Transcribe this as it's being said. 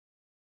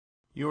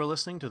You are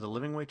listening to the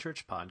Living Way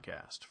Church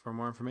podcast. For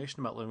more information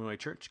about Living Way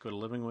Church, go to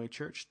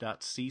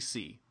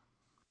livingwaychurch.cc.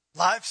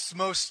 Life's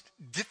most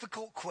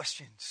difficult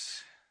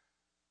questions.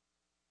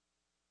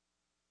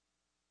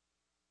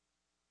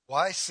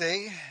 Why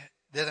say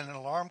that an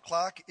alarm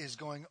clock is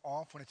going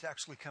off when it's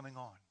actually coming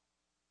on?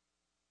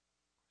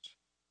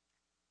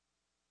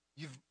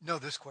 You know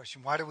this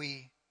question. Why do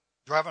we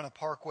drive on a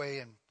parkway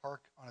and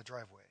park on a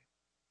driveway?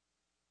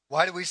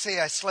 Why do we say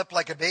I slept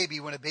like a baby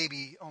when a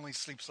baby only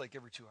sleeps like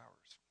every 2 hours?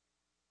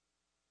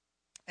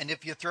 And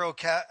if you throw a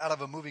cat out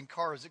of a moving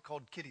car, is it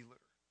called kitty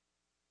litter?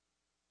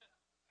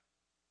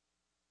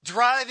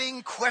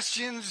 Driving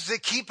questions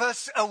that keep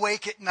us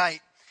awake at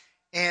night.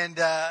 And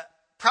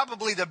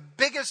probably the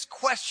biggest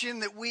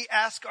question that we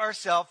ask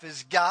ourselves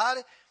is, God,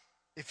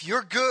 if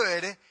you're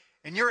good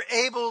and you're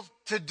able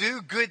to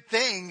do good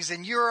things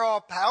and you're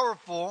all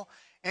powerful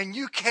and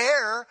you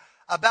care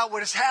about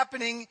what is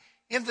happening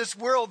in this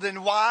world,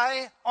 then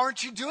why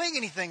aren't you doing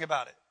anything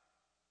about it?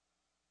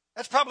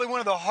 That's probably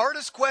one of the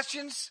hardest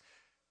questions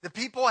that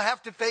people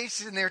have to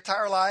face in their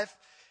entire life.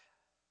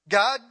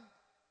 God,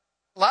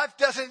 life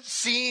doesn't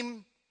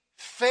seem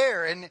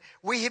fair. And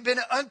we have been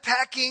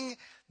unpacking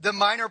the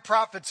minor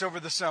prophets over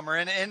the summer.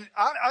 And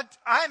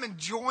I'm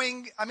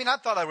enjoying, I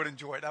thought I would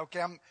enjoy it.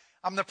 Okay,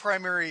 I'm the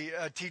primary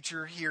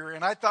teacher here,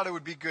 and I thought it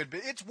would be good. But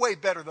it's way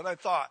better than I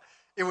thought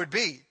it would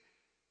be.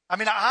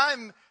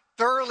 I'm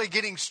thoroughly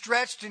getting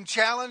stretched and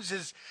challenged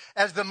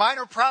as the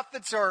minor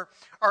prophets are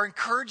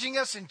encouraging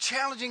us and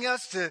challenging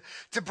us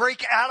to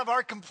break out of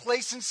our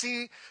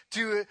complacency,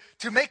 to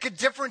make a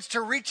difference, to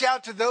reach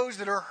out to those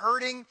that are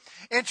hurting,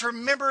 and to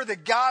remember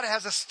that God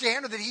has a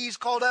standard that He's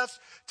called us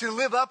to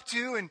live up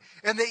to, and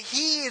that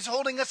He is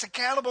holding us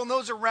accountable and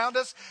those around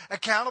us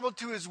accountable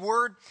to His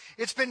Word.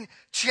 It's been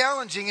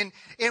challenging,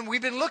 and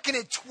we've been looking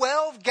at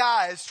 12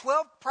 guys,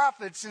 12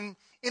 prophets in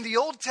the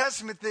Old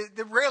Testament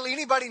that rarely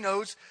anybody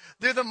knows.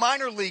 They're the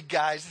minor league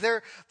guys.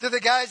 They're the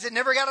guys that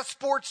never got a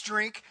sports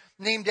drink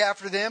named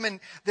after them, and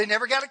they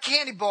never got a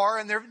candy bar,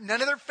 and none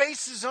of their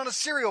faces on a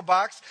cereal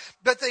box,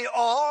 but they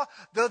all,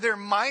 though they're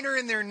minor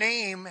in their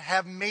name,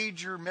 have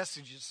major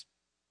messages.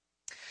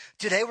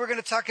 Today we're going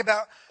to talk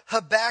about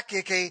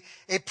Habakkuk, a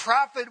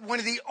prophet, one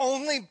of the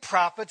only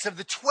prophets of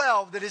the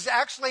 12 that is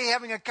actually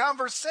having a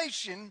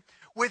conversation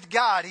with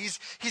God.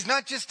 He's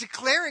not just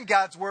declaring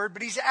God's word,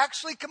 but he's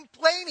actually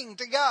complaining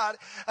to God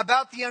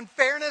about the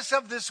unfairness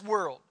of this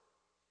world.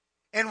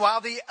 And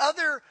while the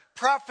other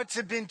prophets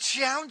have been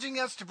challenging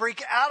us to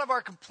break out of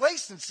our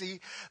complacency,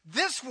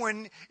 this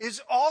one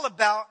is all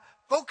about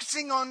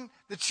focusing on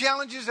the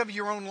challenges of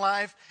your own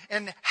life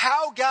and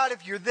how, God,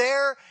 if you're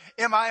there,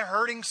 am I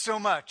hurting so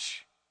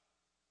much?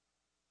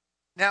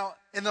 Now,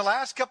 in the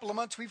last couple of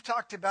months, we've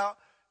talked about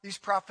these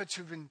prophets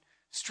who've been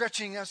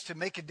stretching us to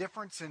make a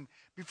difference. And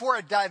before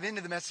I dive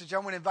into the message, I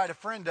want to invite a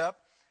friend up.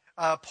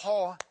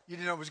 Paul, you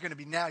didn't know it was going to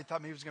be now. You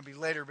thought maybe it was going to be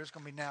later, but it's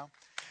going to be now.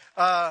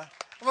 I'm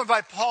going to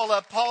invite Paul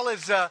up. Paul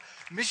is a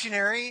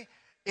missionary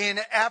in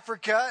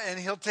Africa, and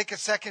he'll take a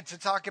second to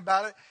talk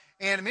about it.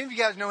 And many of you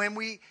guys know him.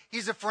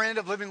 He's a friend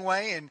of Living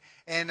Way,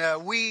 and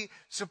we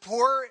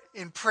support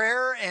in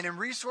prayer and in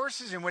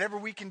resources and whatever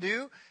we can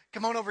do.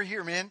 Come on over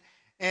here, man.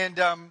 And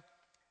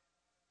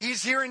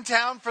he's here in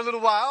town for a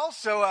little while,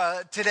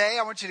 so today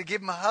I want you to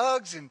give him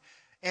hugs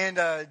and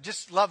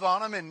just love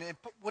on him. And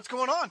what's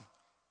going on?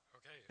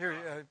 Okay.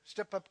 Here,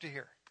 step up to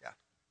here. Yeah.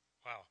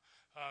 Wow.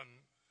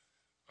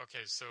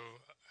 Okay, so,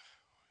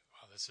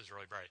 wow, this is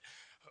really bright.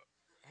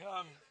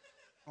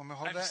 Want me to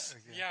hold that?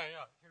 Yeah.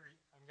 Here,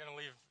 I'm going to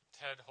leave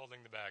Ted holding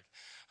the bag.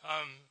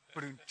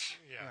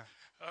 Yeah.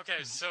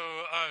 Okay, so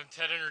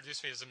Ted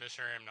introduced me as a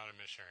missionary. I'm not a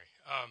missionary.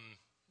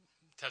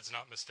 Ted's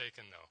not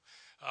mistaken, though.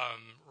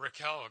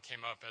 Raquel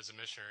came up as a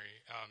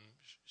missionary.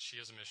 She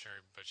is a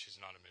missionary, but she's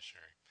not a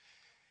missionary.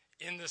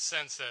 In the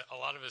sense that a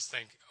lot of us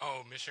think,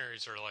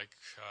 missionaries are like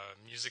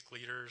music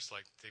leaders,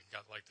 like they've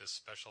got like this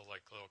special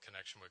like little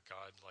connection with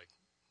God, like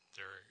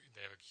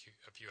they have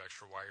a few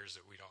extra wires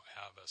that we don't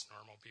have as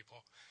normal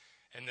people.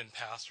 And then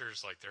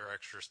pastors, like they're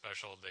extra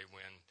special. They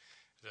win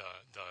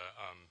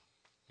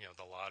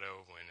the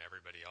lotto when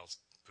everybody else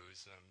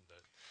boos them.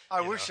 I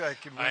wish I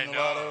could win the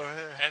lotto.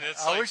 And it's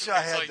I wish I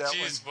had that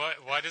geez, one.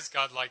 Why does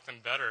God like them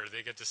better?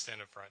 They get to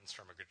stand up front and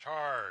strum a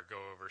guitar, or go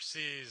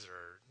overseas,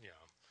 or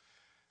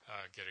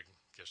get a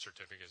gift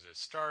certificate at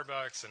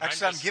Starbucks. And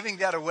Actually, I'm giving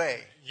that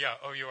away. Yeah.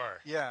 Oh, you are.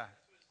 Yeah.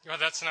 Well,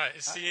 that's not.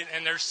 See,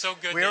 and they're so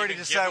good. We already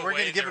decided we're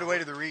going to give it away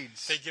to the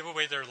Reeds. They give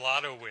away their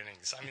lotto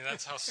winnings.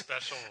 That's how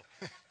special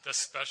the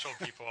special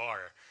people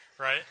are,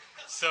 right?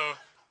 So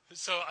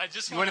I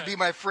just want. You want to be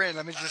my friend?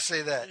 Let me just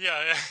say that.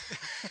 Yeah.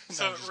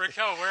 So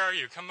Raquel, where are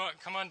you? Come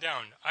on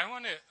down. I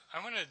want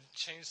to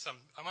change some.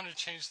 I want to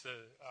change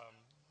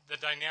the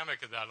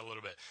dynamic of that a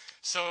little bit.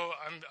 So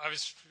I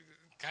was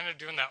kind of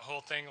doing that whole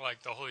thing,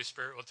 like the Holy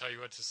Spirit will tell you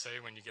what to say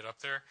when you get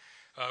up there.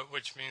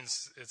 Which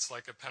means it's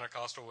like a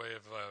Pentecostal way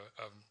of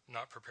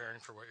not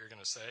preparing for what you're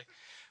going to say.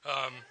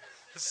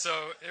 So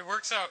it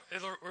works out.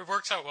 It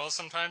works out well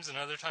sometimes, and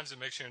other times it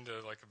makes you into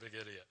like a big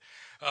idiot.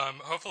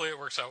 Hopefully it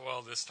works out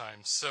well this time.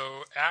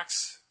 So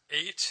Acts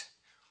 8,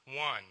 1,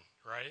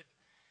 right?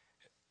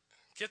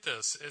 Get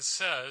this. It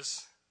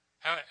says,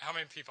 how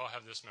many people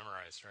have this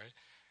memorized,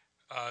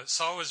 right?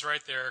 Saul was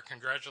right there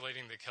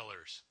congratulating the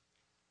killers.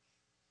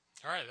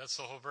 All right, that's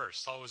the whole verse.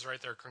 Saul was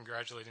right there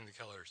congratulating the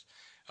killers.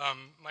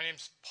 My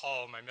name's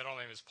Paul. My middle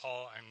name is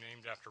Paul. I'm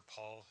named after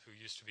Paul, who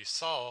used to be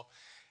Saul.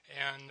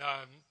 And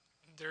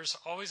there's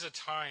always a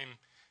time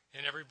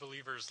in every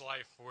believer's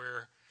life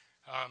where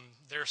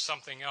there's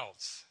something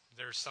else.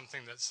 There's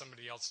something that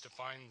somebody else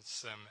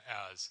defines them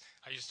as.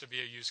 I used to be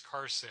a used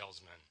car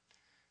salesman.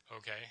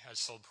 Okay, I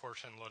sold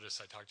Porsche and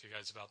Lotus. I talked to you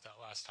guys about that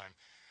last time.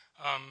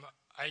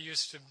 I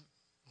used to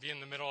be in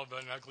the middle of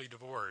an ugly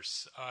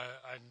divorce.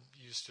 I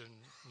used to,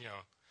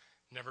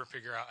 never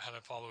figure out how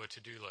to follow a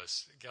to-do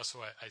list. Guess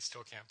what? I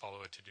still can't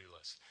follow a to-do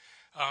list.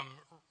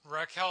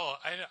 Raquel,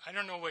 I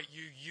don't know what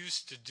you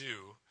used to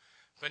do,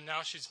 but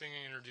now she's being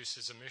introduced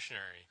as a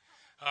missionary.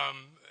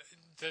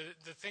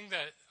 The thing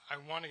that I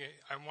want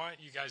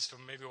you guys to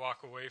maybe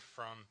walk away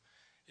from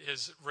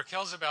is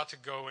Raquel's about to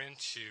go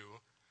into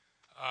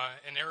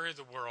an area of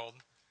the world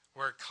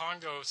where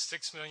Congo,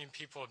 6 million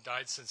people have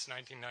died since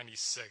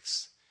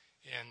 1996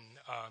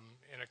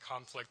 in a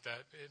conflict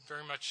that it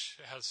very much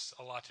has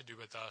a lot to do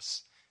with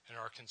us and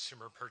our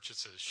consumer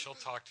purchases. She'll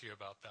talk to you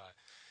about that.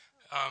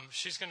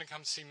 She's going to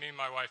come see me and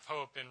my wife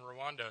Hope in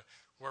Rwanda,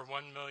 where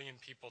 1 million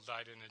people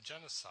died in a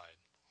genocide.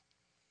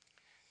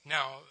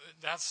 Now,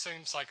 that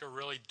seems like a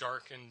really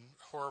dark and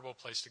horrible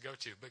place to go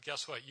to, but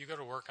guess what? You go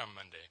to work on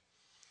Monday,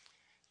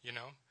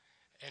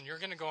 and you're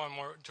going to go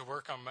to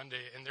work on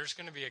Monday, and there's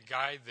going to be a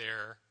guy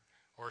there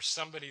or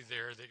somebody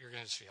there that you're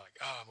going to be like,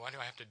 oh, why do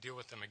I have to deal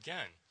with them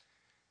again?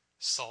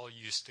 Saul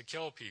used to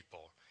kill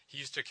people. He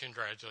used to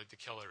congratulate the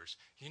killers.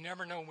 You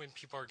never know when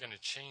people are going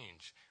to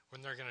change,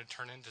 when they're going to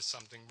turn into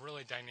something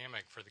really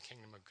dynamic for the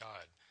kingdom of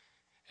God.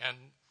 And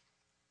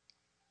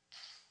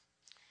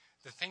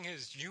the thing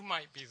is, you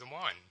might be the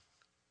one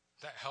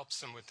that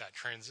helps them with that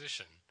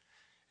transition.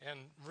 And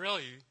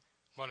really,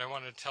 what I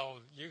want to tell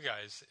you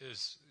guys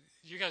is,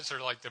 you guys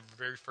are like the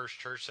very first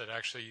church that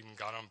actually even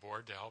got on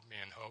board to help me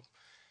and Hope.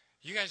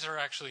 You guys are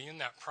actually in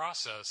that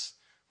process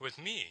with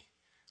me,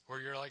 where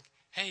you're like,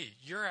 hey,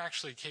 you're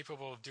actually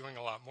capable of doing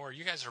a lot more.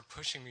 You guys are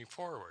pushing me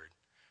forward,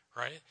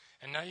 right?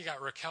 And now you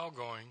got Raquel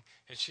going,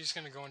 and she's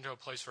going to go into a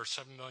place where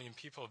 7 million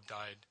people have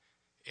died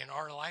in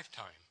our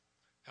lifetime.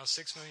 Now,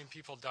 6 million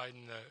people died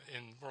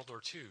in World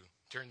War II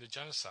during the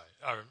genocide,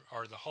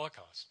 or the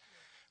Holocaust.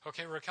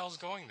 Okay, Raquel's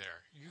going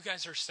there. You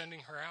guys are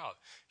sending her out.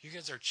 You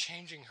guys are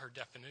changing her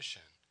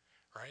definition,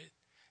 right?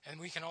 And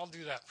we can all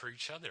do that for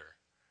each other,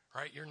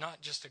 right? You're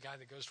not just a guy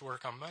that goes to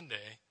work on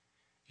Monday.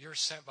 You're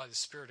sent by the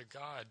Spirit of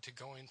God to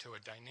go into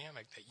a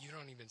dynamic that you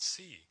don't even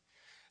see.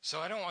 So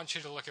I don't want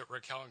you to look at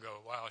Raquel and go,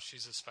 wow,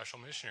 she's a special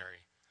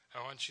missionary.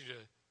 I want you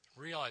to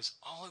realize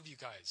all of you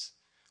guys,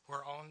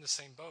 we're all in the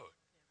same boat.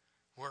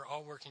 We're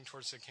all working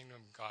towards the kingdom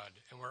of God,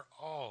 and we're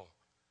all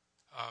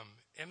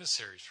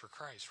emissaries for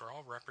Christ. We're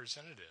all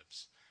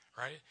representatives,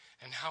 right?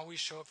 And how we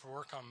show up for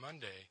work on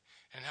Monday,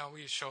 and how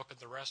we show up at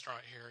the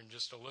restaurant here in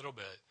just a little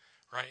bit,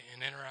 right,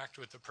 and interact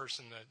with the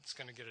person that's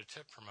going to get a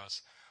tip from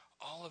us,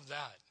 all of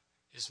that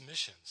is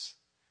missions.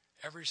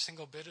 Every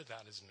single bit of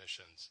that is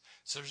missions.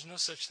 So there's no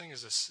such thing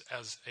as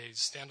a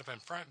stand up in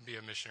front and be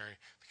a missionary,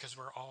 because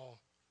we're all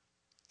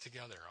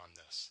together on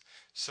this.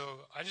 So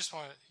I just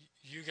want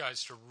you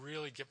guys to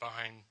really get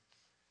behind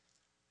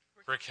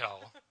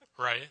Raquel,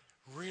 right?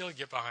 Really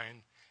get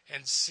behind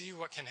and see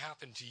what can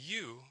happen to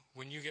you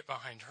when you get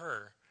behind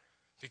her,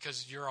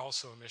 because you're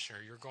also a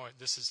missionary.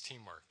 This is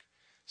teamwork.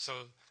 So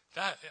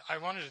that, I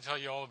wanted to tell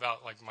you all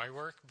about like my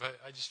work, but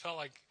I just felt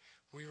like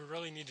we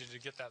really needed to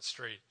get that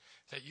straight,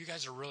 that you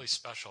guys are really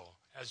special,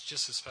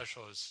 just as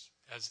special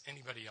as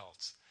anybody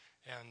else.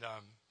 And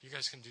you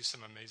guys can do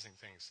some amazing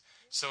things.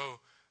 So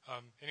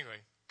anyway.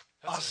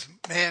 Awesome.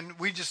 Man,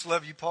 we just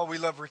love you, Paul. We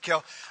love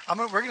Raquel.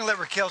 We're going to let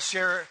Raquel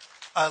share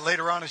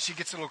later on as she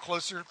gets a little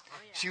closer. Oh,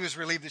 yeah. She was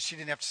relieved that she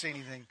didn't have to say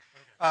anything.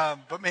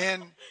 But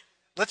man,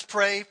 let's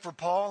pray for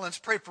Paul. Let's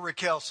pray for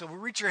Raquel. So we'll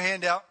reach your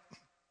hand out.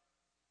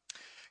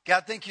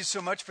 God, thank you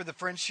so much for the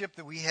friendship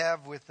that we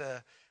have with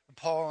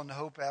Paul and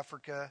Hope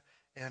Africa.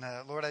 And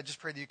Lord, I just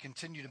pray that you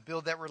continue to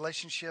build that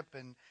relationship.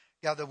 And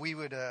God, that we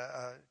would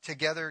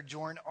together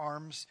join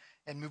arms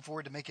and move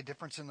forward to make a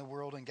difference in the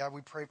world. And God,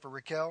 we pray for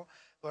Raquel.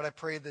 Lord, I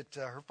pray that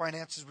her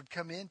finances would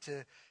come in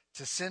to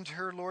send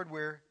her, Lord,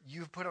 where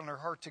you've put on her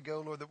heart to go,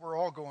 Lord, that we're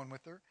all going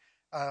with her.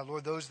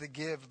 Lord, those that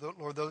give,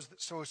 Lord, those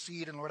that sow a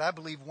seed. And Lord, I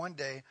believe one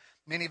day,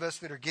 many of us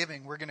that are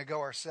giving, we're going to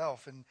go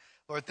ourselves. And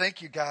Lord,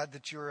 thank you, God,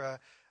 that you're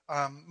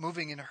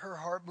moving in her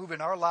heart,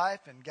 moving our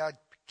life. And God,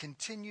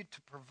 continue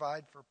to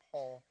provide for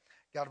Paul.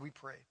 God, we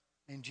pray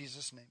in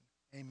Jesus' name.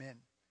 Amen.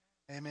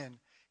 Amen.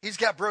 He's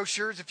got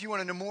brochures if you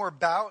want to know more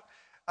about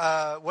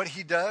what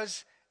he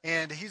does.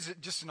 And he's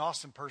just an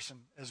awesome person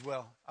as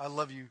well. I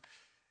love you.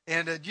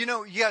 And you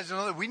guys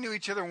know that we knew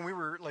each other when we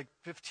were like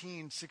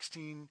 15,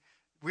 16.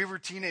 We were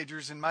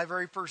teenagers. And my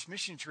very first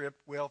mission trip,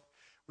 well,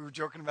 we were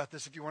joking about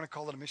this if you want to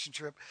call it a mission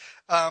trip.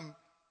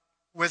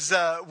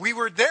 we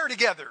were there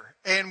together,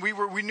 and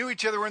we knew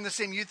each other. We're in the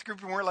same youth group,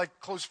 and we weren't like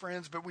close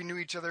friends, but we knew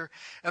each other.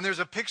 And there's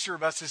a picture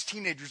of us as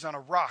teenagers on a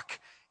rock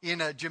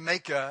in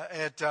Jamaica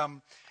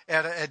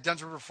at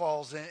Dunn's River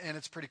Falls, and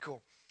it's pretty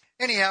cool.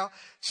 Anyhow,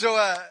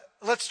 so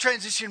let's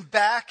transition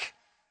back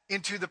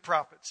into the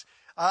prophets.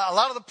 A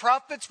lot of the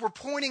prophets were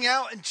pointing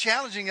out and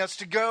challenging us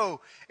to go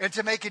and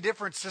to make a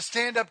difference, to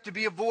stand up, to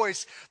be a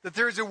voice, that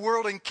there is a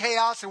world in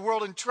chaos, a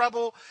world in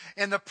trouble,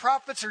 and the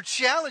prophets are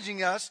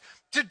challenging us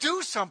to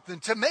do something,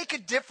 to make a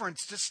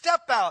difference, to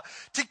step out,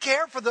 to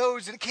care for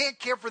those that can't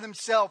care for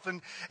themselves.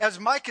 And as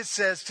Micah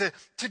says,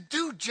 to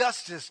do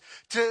justice,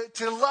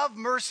 to love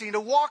mercy, and to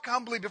walk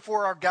humbly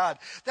before our God.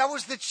 That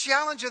was the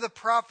challenge of the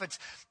prophets.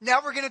 Now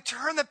we're going to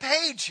turn the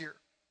page here.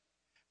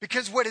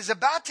 Because what is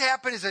about to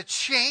happen is a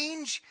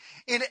change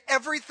in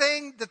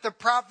everything that the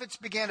prophets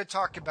began to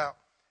talk about.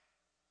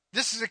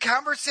 This is a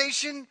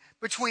conversation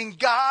between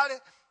God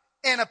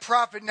and a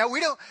prophet. Now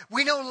we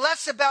know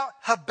less about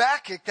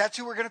Habakkuk, that's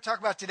who we're going to talk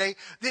about today,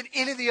 than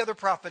any of the other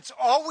prophets.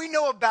 All we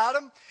know about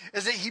him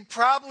is that he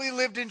probably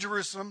lived in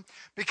Jerusalem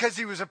because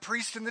he was a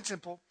priest in the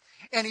temple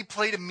and he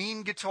played a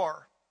mean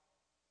guitar.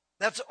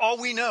 That's all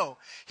we know.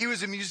 He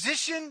was a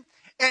musician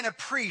and a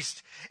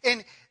priest.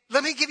 And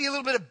let me give you a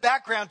little bit of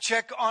background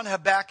check on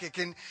Habakkuk.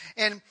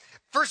 And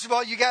first of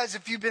all, you guys,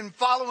 if you've been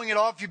following it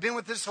all, if you've been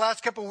with this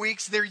last couple of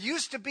weeks, there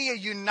used to be a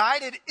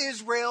united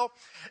Israel.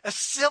 A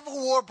civil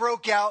war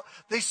broke out.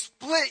 They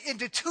split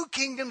into two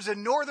kingdoms, a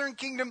northern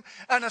kingdom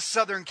and a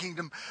southern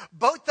kingdom.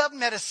 Both of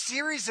them had a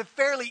series of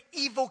fairly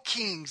evil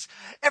kings.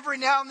 Every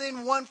now and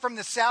then, one from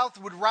the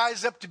south would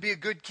rise up to be a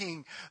good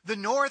king. The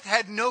north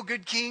had no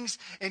good kings,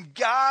 and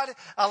God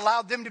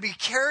allowed them to be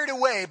carried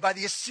away by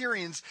the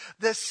Assyrians.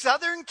 The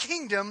southern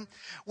kingdom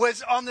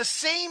was on the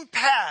same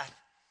path.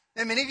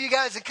 And many of you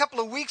guys a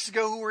couple of weeks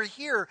ago who were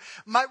here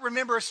might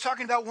remember us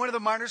talking about one of the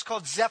martyrs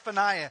called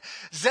Zephaniah.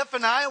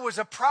 Zephaniah was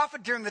a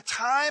prophet during the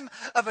time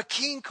of a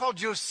king called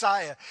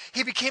Josiah.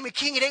 He became a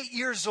king at 8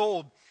 years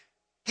old.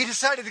 He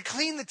decided to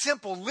clean the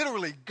temple,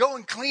 literally go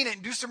and clean it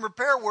and do some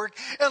repair work.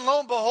 And lo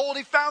and behold,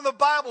 he found the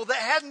Bible that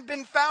hadn't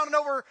been found in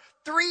over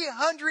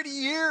 300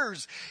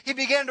 years. He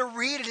began to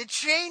read it. It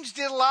changed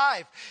his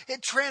life.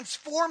 It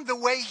transformed the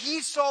way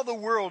he saw the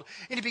world.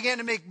 And he began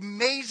to make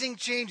amazing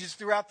changes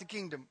throughout the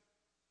kingdom.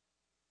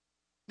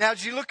 Now,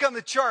 as you look on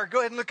the chart, go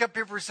ahead and look up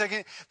here for a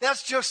second.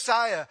 That's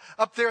Josiah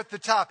up there at the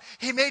top.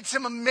 He made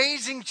some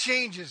amazing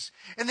changes.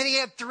 And then he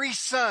had 3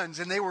 sons,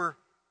 and they were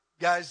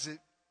guys that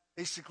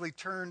basically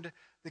turned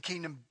the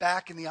kingdom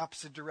back in the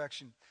opposite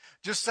direction.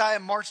 Josiah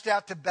marched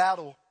out to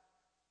battle,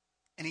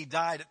 and he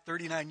died at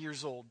 39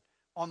 years old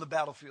on the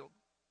battlefield.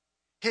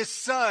 His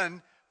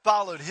son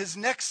followed. His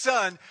next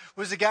son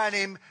was a guy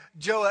named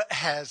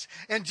Joahaz.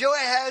 And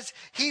Joahaz,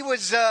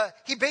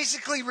 he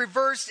basically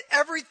reversed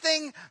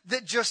everything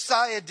that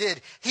Josiah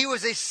did. He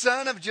was a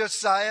son of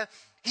Josiah.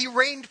 He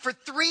reigned for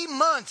 3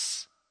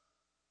 months.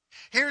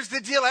 Here's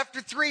the deal. After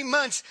 3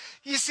 months,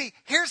 you see,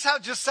 here's how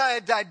Josiah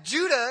died.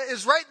 Judah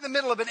is right in the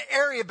middle of an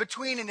area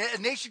between a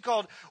nation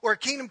called, or a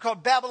kingdom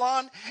called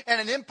Babylon, and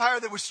an empire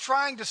that was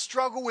trying to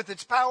struggle with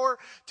its power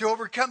to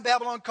overcome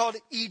Babylon called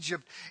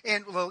Egypt.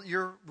 And, well,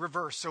 you're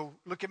reversed. So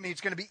look at me.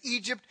 It's going to be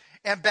Egypt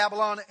and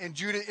Babylon and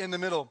Judah in the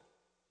middle.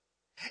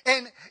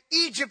 And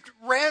Egypt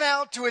ran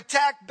out to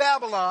attack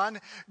Babylon.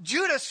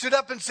 Judah stood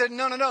up and said,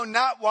 no,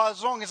 not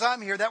as long as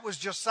I'm here. That was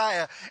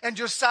Josiah. And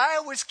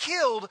Josiah was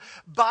killed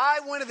by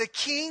one of the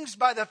kings,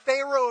 by the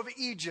Pharaoh of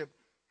Egypt.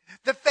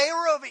 The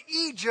Pharaoh of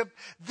Egypt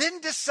then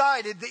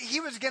decided that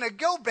he was going to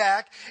go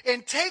back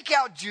and take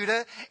out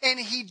Judah, and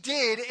he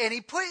did, and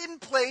he put in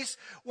place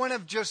one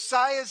of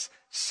Josiah's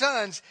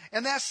sons,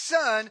 and that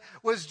son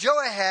was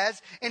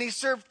Joahaz, and he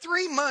served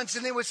 3 months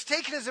and then was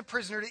taken as a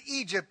prisoner to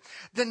Egypt.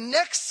 The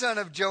next son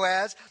of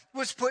Joahaz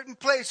was put in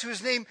place, who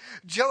was named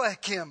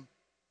Joachim.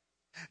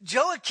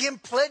 Joachim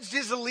pledged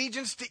his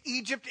allegiance to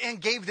Egypt and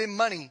gave them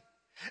money.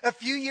 A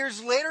few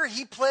years later,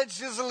 he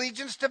pledged his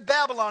allegiance to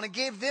Babylon and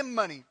gave them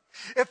money.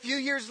 A few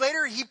years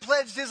later, he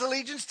pledged his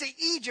allegiance to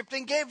Egypt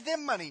and gave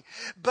them money.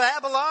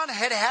 Babylon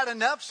had had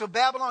enough, so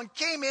Babylon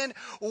came in,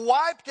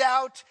 wiped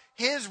out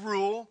his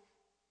rule,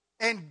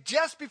 and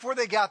just before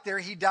they got there,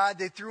 he died.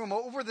 They threw him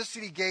over the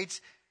city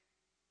gates,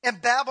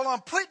 and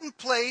Babylon put in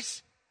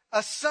place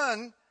a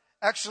son.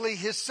 Actually,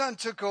 his son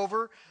took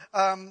over,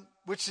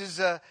 which is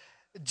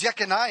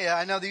Jeconiah.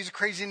 I know these are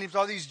crazy names,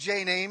 all these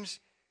J names.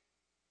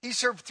 He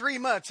served 3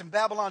 months, and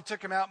Babylon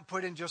took him out and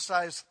put in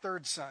Josiah's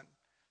 3rd son.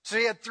 So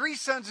he had 3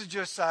 sons of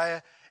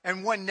Josiah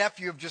and 1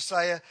 nephew of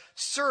Josiah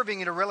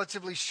serving in a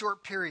relatively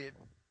short period.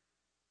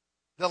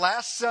 The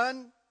last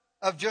son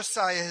of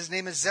Josiah, his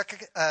name is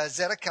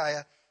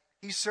Zedekiah.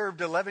 He served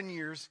 11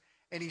 years,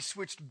 and he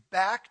switched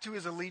back to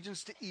his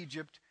allegiance to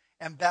Egypt,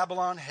 and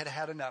Babylon had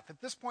had enough.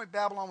 At this point,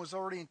 Babylon was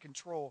already in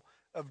control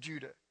of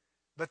Judah,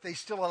 but they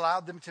still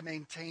allowed them to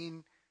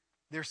maintain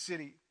their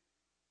city.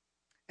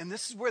 And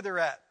this is where they're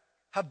at.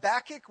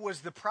 Habakkuk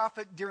was the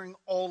prophet during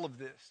all of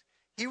this.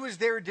 He was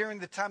there during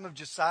the time of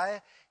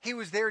Josiah. He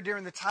was there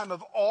during the time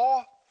of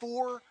all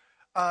 4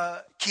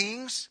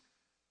 kings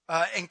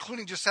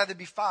including Josiah, there'd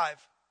be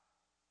 5.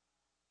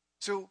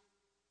 So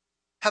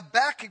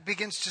Habakkuk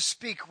begins to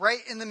speak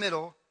right in the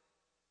middle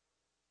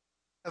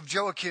of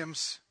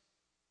Joachim's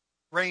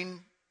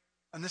reign,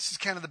 and this is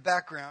kind of the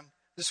background.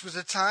 This was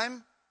a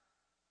time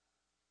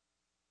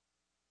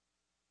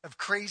of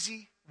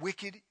crazy,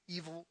 wicked,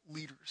 evil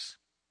leaders.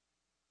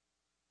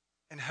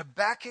 And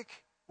Habakkuk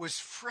was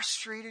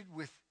frustrated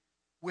with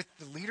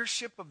the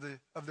leadership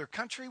of their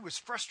country, was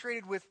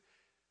frustrated with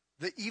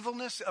the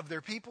evilness of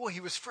their people.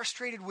 He was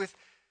frustrated with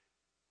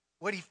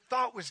what he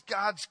thought was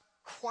God's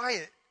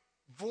quiet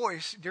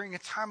voice during a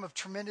time of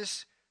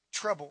tremendous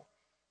trouble.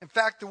 In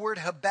fact, the word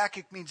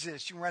Habakkuk means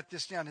this. You can write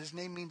this down. His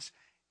name means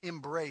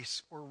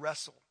embrace or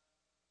wrestle.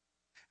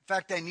 In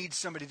fact, I need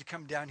somebody to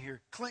come down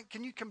here. Clint,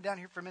 can you come down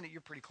here for a minute?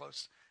 You're pretty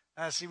close.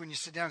 See, when you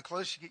sit down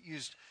close, you get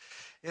used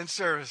in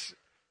service.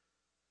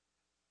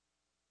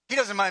 He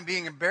doesn't mind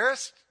being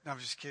embarrassed. No, I'm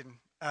just kidding.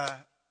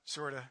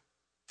 Sort of.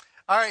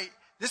 All right.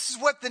 This is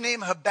what the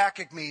name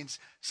Habakkuk means.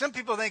 Some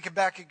people think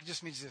Habakkuk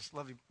just means this.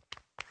 Love you.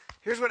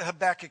 Here's what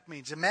Habakkuk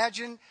means.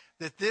 Imagine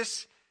that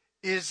this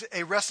is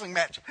a wrestling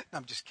match. No,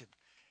 I'm just kidding.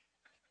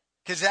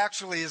 Because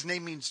actually his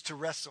name means to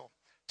wrestle.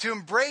 To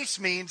embrace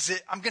means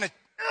that I'm going to,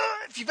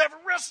 if you've ever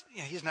wrestled.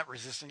 Yeah, he's not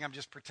resisting. I'm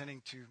just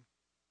pretending to.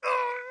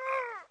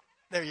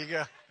 There you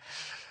go.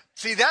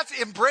 See, that's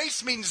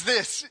embrace means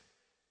this.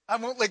 I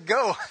won't let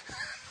go.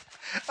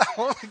 I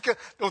won't let go.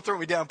 Don't throw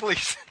me down,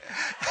 please.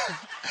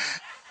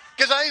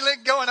 Because I ain't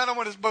let go and I don't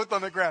want us both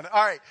on the ground.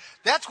 All right.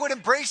 That's what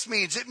embrace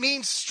means. It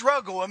means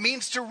struggle. It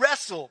means to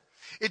wrestle.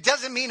 It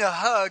doesn't mean a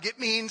hug. It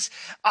means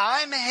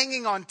I'm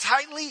hanging on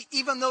tightly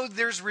even though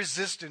there's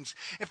resistance.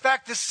 In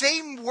fact, the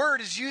same word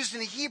is used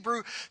in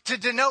Hebrew to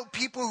denote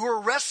people who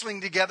are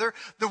wrestling together.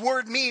 The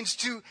word means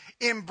to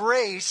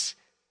embrace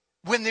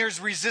when there's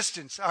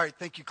resistance. All right.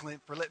 Thank you,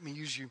 Clint, for letting me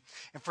use you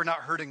and for not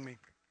hurting me.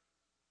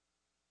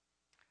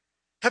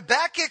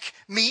 Habakkuk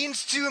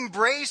means to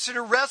embrace or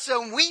to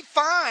wrestle, and we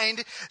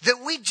find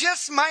that we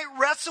just might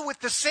wrestle with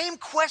the same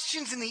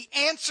questions and the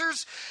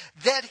answers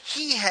that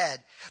he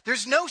had.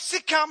 There's no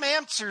sitcom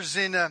answers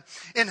in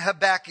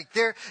Habakkuk.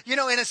 There, in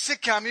a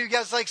sitcom, you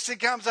guys like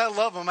sitcoms? I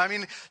love them. I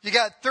mean, you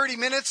got 30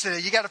 minutes,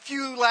 you got a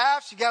few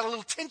laughs, you got a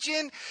little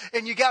tension,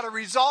 and you got a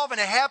resolve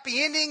and a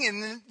happy ending,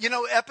 and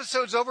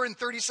episode's over in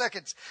 30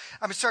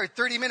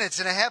 minutes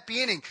and a happy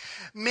ending.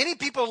 Many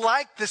people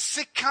like the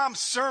sitcom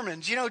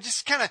sermons,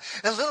 just kind of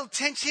a little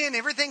tension,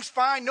 everything's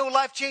fine, no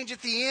life change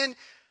at the end.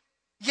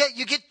 Yet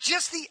you get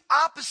just the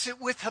opposite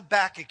with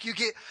Habakkuk. You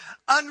get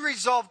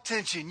unresolved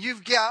tension.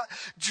 You've got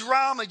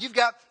drama. You've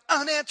got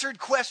unanswered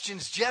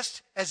questions,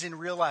 just as in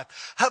real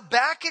life.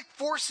 Habakkuk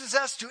forces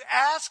us to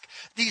ask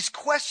these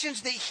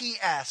questions that he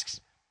asks.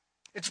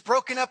 It's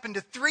broken up into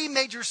 3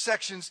 major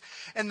sections.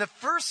 And the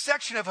first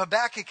section of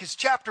Habakkuk is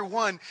chapter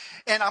 1.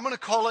 And I'm going to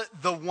call it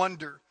the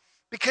wonder.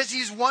 Because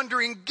he's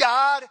wondering,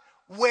 God,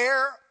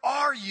 where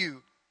are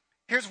you?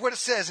 Here's what it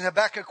says in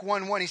Habakkuk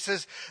 1:1. He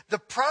says, the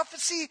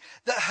prophecy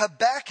that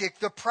Habakkuk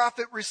the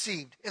prophet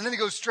received. And then he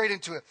goes straight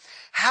into it.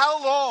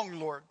 How long,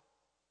 Lord?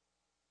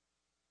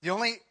 The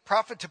only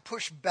prophet to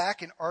push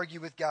back and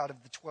argue with God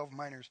of the 12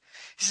 minors.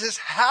 He says,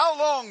 how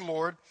long,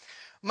 Lord,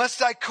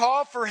 must I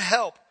call for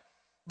help,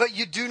 but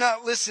you do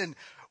not listen?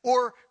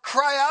 Or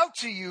cry out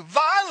to you,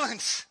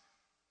 violence.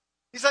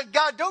 He's like,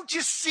 God, don't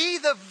you see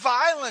the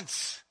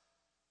violence?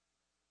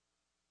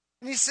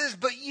 And he says,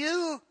 but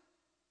you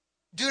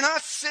do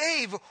not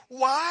save.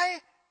 Why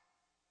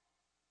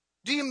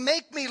do you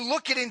make me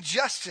look at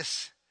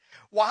injustice?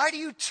 Why do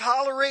you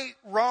tolerate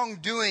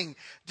wrongdoing?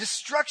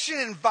 Destruction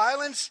and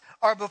violence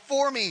are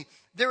before me.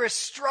 There is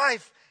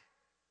strife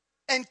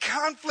and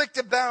conflict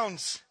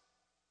abounds.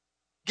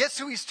 Guess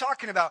who he's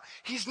talking about?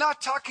 He's not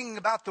talking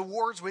about the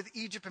wars with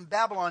Egypt and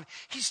Babylon.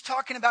 He's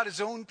talking about his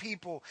own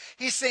people.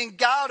 He's saying,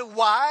 God,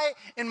 why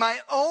in my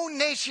own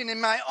nation, in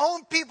my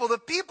own people, the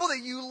people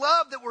that you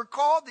love, that were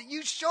called, that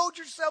you showed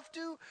yourself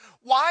to,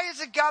 why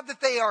is it, God,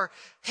 that they are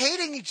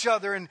hating each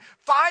other and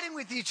fighting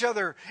with each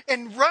other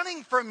and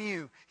running from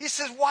you? He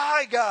says,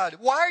 why, God?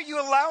 Why are you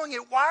allowing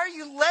it? Why are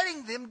you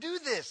letting them do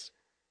this?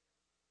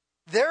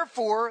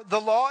 Therefore, the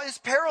law is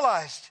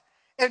paralyzed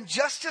and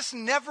justice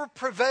never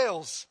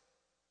prevails.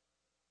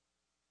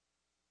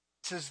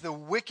 It says the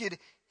wicked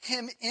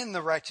hem in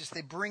the righteous.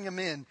 They bring him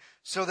in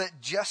so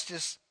that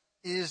justice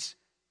is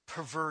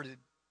perverted.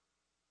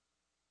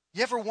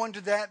 You ever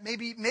wondered that?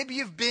 Maybe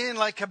you've been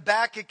like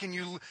Habakkuk and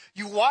you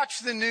watch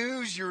the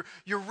news, you're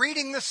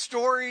reading the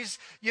stories,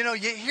 you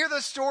hear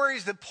the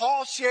stories that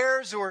Paul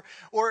shares or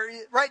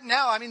right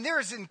now, I mean, there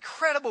is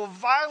incredible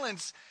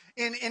violence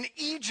in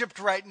Egypt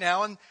right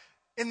now. And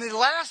in the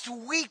last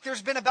week,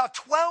 there's been about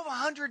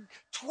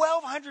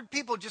 1,200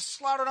 people just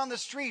slaughtered on the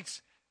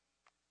streets.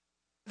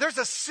 There's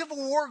a civil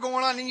war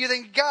going on, and you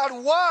think,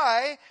 God,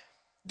 why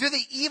do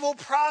the evil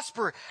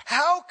prosper?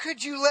 How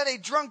could you let a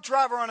drunk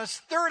driver on his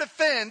third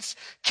offense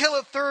kill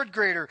a third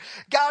grader?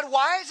 God,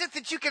 why is it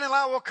that you can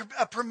allow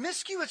a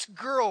promiscuous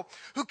girl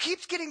who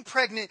keeps getting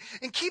pregnant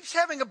and keeps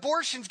having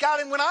abortions, God,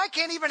 and when I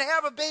can't even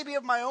have a baby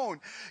of my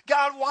own?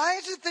 God, why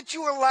is it that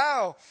you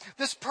allow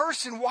this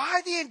person?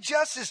 Why the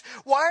injustice?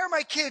 Why are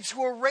my kids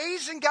who are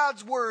raised in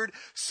God's word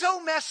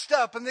so messed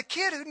up? And the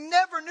kid who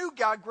never knew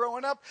God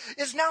growing up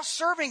is now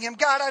serving him.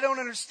 God, I don't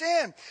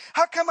understand.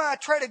 How come I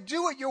try to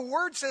do what your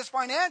word says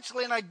financially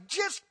and I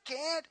just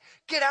can't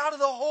get out of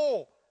the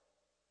hole?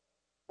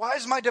 Why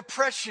is my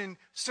depression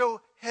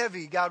so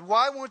heavy? God,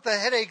 why won't the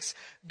headaches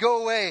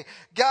go away?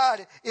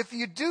 God, if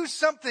you can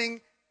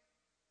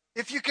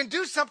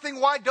do something,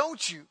 why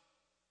don't you?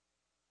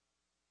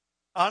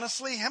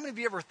 Honestly, how many of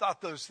you ever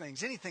thought those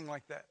things? Anything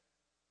like that?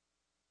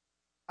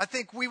 I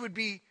think we would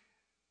be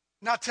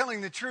not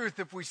telling the truth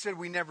if we said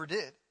we never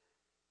did.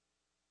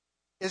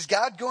 Is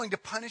God going to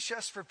punish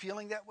us for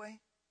feeling that way?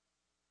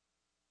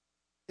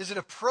 Is it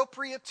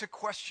appropriate to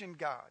question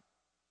God?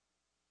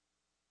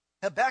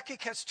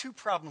 Habakkuk has two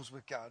problems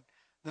with God.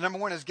 The number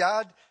one is,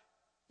 God,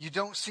 you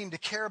don't seem to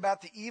care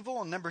about the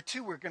evil. And number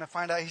two, we're going to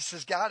find out, he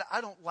says, God,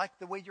 I don't like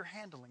the way you're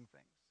handling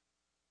things.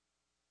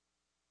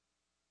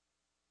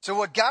 So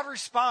what God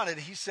responded,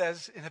 he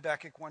says in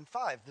Habakkuk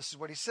 1:5, this is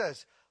what he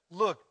says.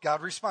 Look,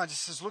 God responds, he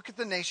says, look at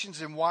the nations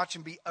and watch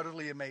and be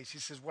utterly amazed. He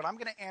says, what I'm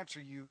going to answer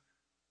you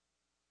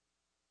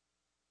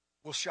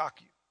will shock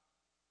you.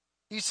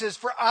 He says,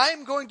 for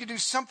I'm going to do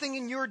something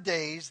in your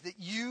days that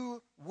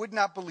you would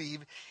not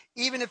believe,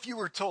 even if you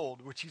were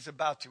told, which he's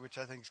about to, which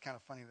I think is kind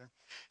of funny there.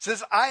 He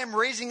says, I am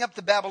raising up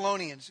the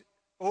Babylonians.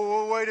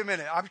 Oh, wait a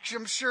minute.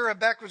 I'm sure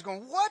Habakkuk was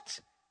going, what?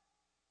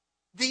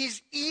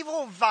 These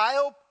evil,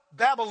 vile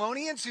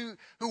Babylonians who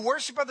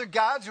worship other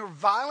gods, who are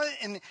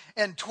violent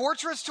and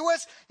torturous to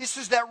us? He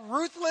says that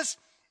ruthless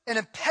and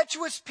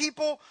impetuous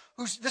people,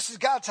 this is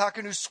God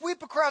talking, who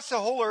sweep across the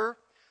whole earth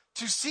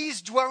to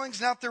seize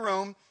dwellings not their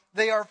own.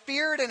 They are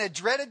feared and a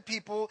dreaded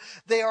people.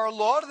 They are a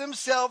law to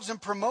themselves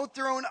and promote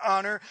their own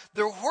honor.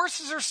 Their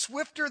horses are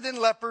swifter than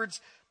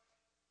leopards,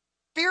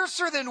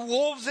 fiercer than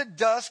wolves at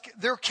dusk.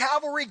 Their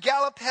cavalry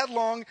gallop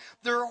headlong.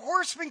 Their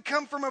horsemen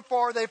come from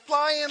afar. They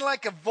fly in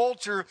like a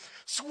vulture,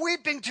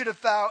 sweeping to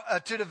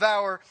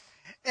devour.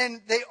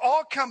 And they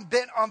all come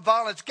bent on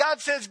violence.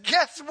 God says,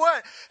 guess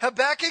what,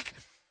 Habakkuk?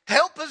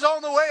 Help is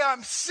on the way.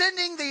 I'm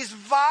sending these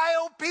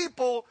vile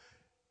people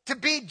to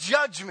be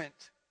judgment.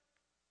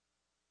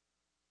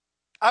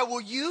 I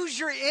will use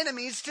your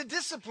enemies to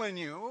discipline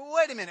you.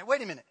 Wait a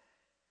minute.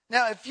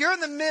 Now, if you're in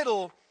the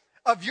middle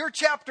of your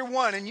chapter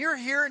 1 and you're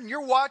here and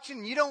you're watching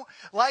and you don't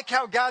like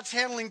how God's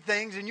handling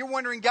things and you're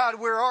wondering, God,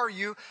 where are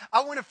you?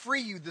 I want to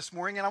free you this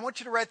morning, and I want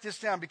you to write this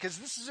down because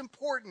this is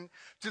important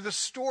to the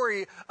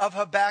story of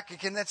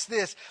Habakkuk, and that's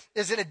this,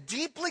 is that a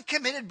deeply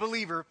committed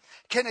believer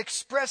can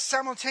express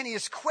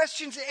simultaneous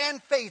questions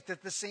and faith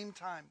at the same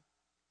time.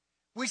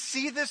 We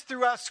see this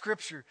throughout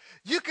Scripture.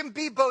 You can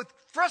be both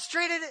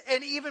frustrated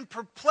and even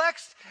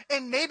perplexed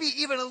and maybe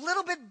even a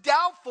little bit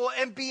doubtful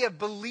and be a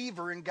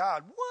believer in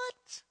God.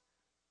 What?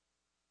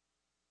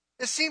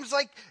 It seems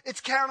like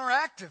it's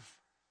counteractive.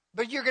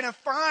 But you're going to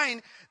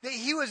find that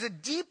he was a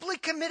deeply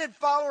committed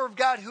follower of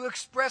God who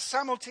expressed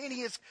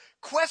simultaneous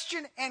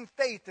question and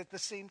faith at the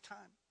same time.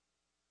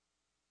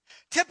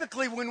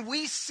 Typically, when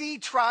we see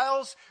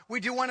trials, we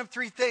do one of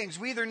three things.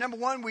 We either, number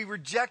one, we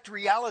reject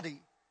reality.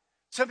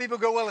 Some people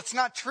go, well, it's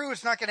not true.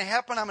 It's not going to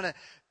happen. I'm going to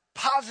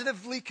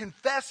positively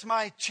confess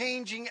my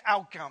changing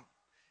outcome.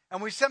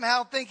 And we're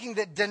somehow thinking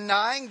that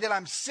denying that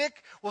I'm sick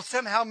will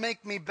somehow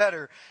make me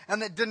better.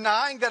 And that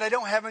denying that I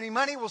don't have any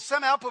money will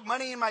somehow put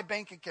money in my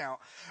bank account.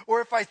 Or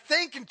if I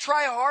think and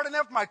try hard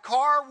enough, my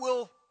car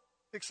will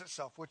fix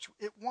itself, which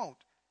it won't.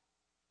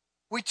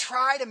 We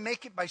try to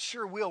make it by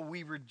sure will.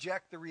 We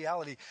reject the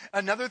reality.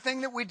 Another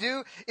thing that we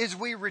do is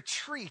we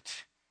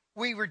retreat.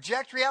 We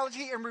reject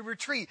reality and we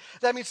retreat.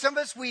 That means some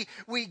of us,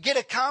 we get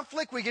a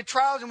conflict, we get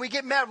trials, and we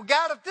get mad.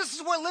 God, if this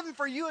is what living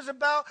for you is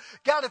about,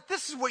 God, if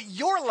this is what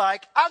you're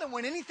like, I don't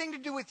want anything to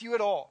do with you at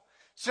all.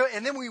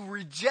 And then we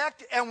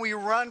reject and we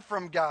run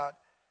from God.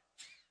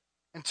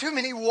 And too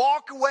many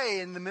walk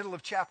away in the middle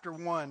of chapter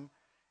 1.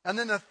 And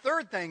then the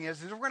third thing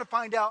is we're going to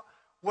find out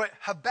what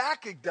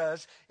Habakkuk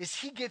does is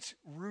he gets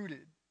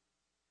rooted.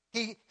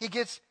 He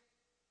gets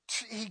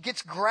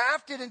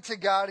grafted into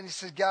God, and he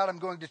says, God, I'm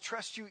going to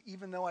trust you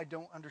even though I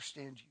don't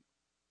understand you.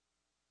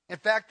 In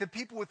fact, the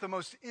people with the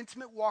most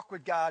intimate walk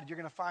with God, you're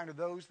going to find are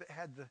those that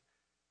had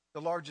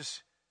the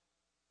largest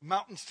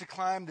mountains to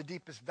climb, the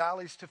deepest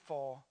valleys to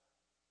fall,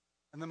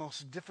 and the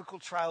most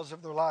difficult trials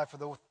of their life are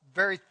the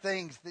very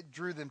things that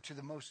drew them to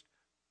the most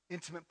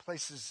intimate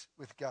places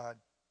with God.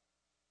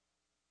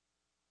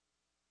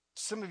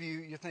 Some of you,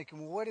 you're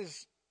thinking, well, what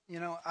is...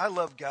 I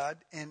love God,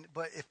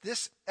 but if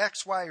this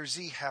X, Y, or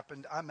Z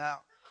happened, I'm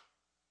out.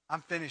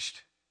 I'm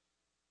finished.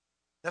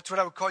 That's what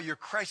I would call your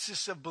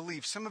crisis of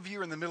belief. Some of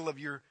you are in the middle of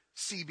your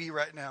CB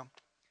right now.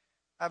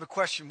 I have a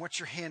question. What's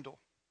your handle?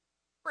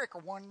 breaker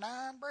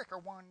 1-9, breaker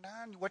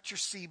 1-9. What's your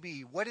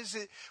CB? What is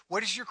it?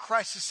 What is your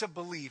crisis of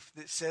belief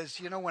that says,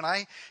 when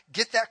I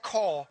get that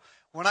call,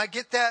 when I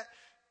get that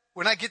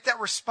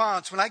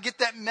response, when I get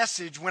that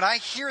message, when I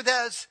hear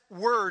those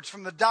words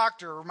from the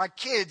doctor or my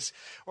kids,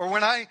 or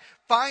when I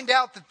find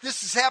out that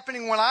this is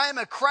happening, when I am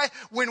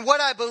when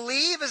what I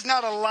believe is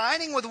not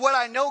aligning with what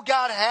I know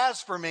God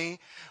has for me,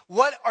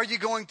 what are you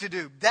going to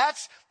do?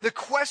 That's the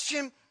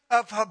question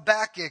of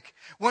Habakkuk.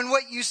 When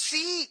what you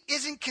see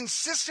isn't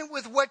consistent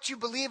with what you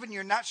believe and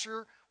you're not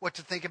sure what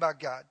to think about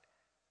God.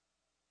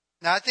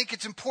 Now, I think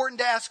it's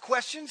important to ask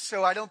questions,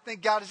 so I don't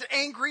think God is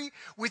angry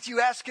with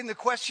you asking the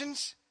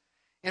questions.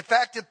 In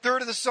fact, a third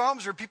of the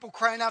Psalms are people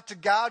crying out to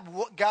God,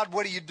 God,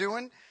 what are you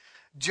doing?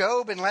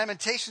 Job and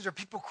Lamentations are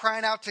people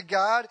crying out to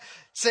God,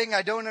 saying,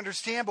 I don't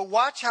understand. But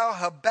watch how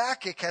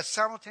Habakkuk has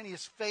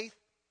simultaneous faith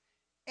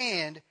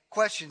and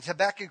questions.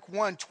 Habakkuk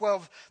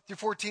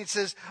 1:12-14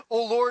 says,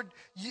 O Lord,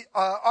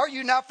 are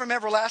you not from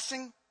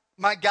everlasting?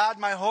 My God,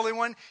 my Holy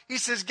One. He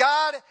says,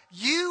 God,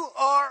 you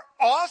are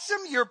awesome.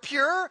 You're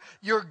pure.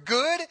 You're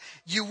good.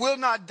 You will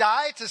not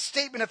die. It's a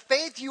statement of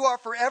faith. You are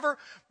forever.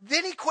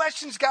 Then he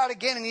questions God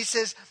again and he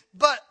says,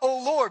 but,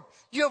 O Lord,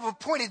 you have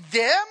appointed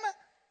them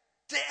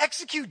to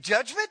execute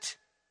judgment.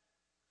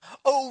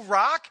 O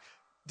Rock,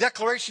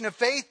 declaration of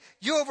faith,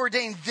 you have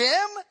ordained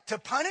them to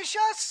punish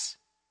us.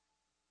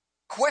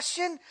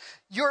 Question,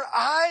 your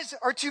eyes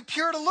are too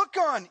pure to look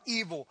on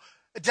evil.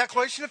 A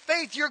declaration of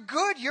faith, you're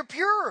good, you're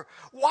pure.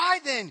 Why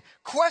then?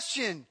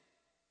 Question,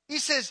 he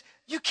says,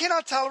 you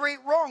cannot tolerate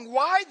wrong.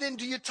 Why then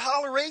do you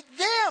tolerate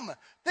them,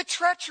 the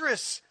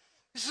treacherous?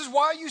 This is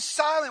why are you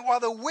silent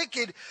while the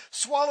wicked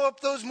swallow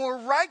up those more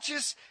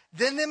righteous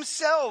than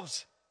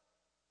themselves.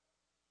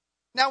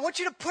 Now I want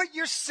you to put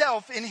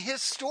yourself in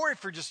his story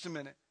for just a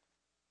minute.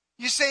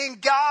 You're saying,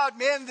 God,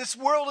 man, this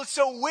world is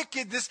so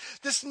wicked.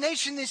 This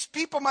nation, these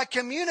people, my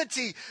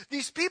community,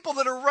 these people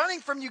that are running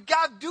from you,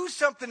 God, do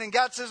something. And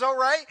God says, all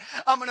right,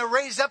 I'm going to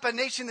raise up a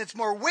nation that's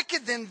more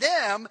wicked than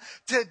them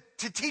to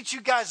teach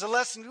you guys a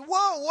lesson.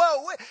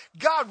 Whoa,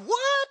 God,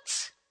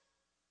 what?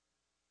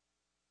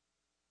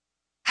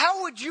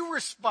 How would you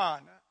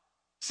respond?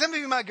 Some of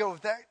you might go,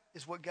 if that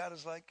is what God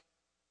is like,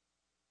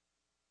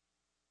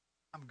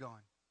 I'm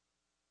gone.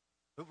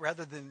 But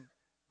rather than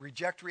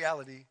reject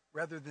reality,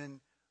 rather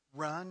than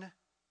run,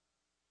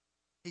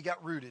 he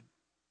got rooted.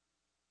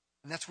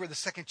 And that's where the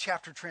second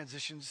chapter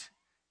transitions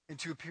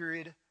into a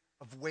period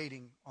of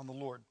waiting on the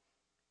Lord.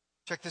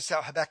 Check this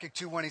out, Habakkuk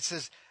 2:1. He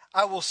says,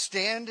 I will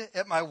stand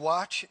at my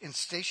watch and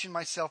station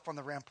myself on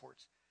the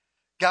ramparts.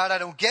 God, I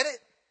don't get it.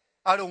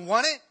 I don't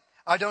want it.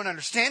 I don't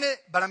understand it,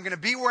 but I'm going to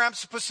be where I'm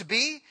supposed to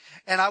be,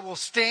 and I will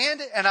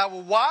stand, and I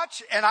will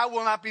watch, and I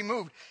will not be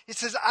moved. He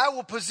says, I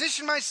will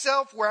position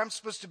myself where I'm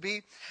supposed to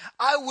be.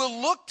 I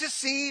will look to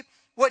see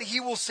what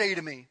he will say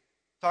to me.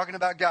 Talking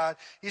about God.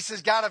 He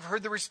says, God, I've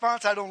heard the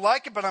response. I don't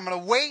like it, but I'm going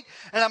to wait,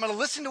 and I'm going to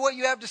listen to what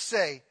you have to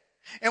say.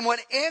 And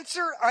what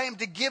answer I am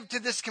to give to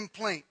this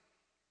complaint.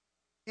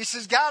 He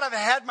says, God, I've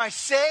had my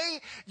say.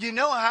 You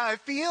know how I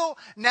feel.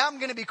 Now I'm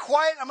going to be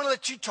quiet. I'm going to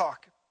let you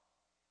talk.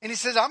 And he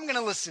says, I'm going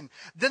to listen.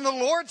 Then the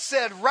Lord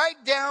said,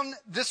 write down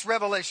this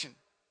revelation.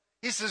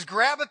 He says,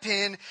 grab a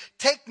pen,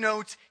 take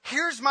notes.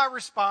 Here's my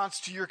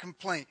response to your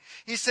complaint.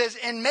 He says,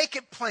 and make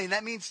it plain.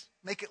 That means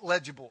make it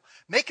legible.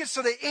 Make it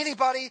so that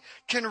anybody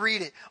can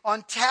read it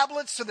on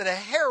tablets so that a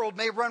herald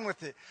may run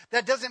with it.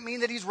 That doesn't mean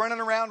that he's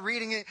running around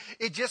reading it.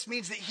 It just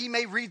means that he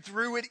may read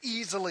through it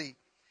easily.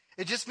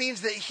 It just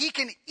means that he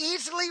can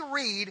easily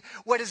read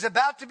what is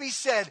about to be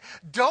said.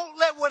 Don't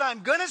let what I'm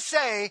going to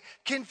say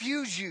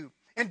confuse you.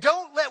 And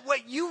don't let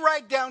what you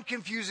write down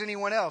confuse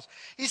anyone else.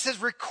 He says,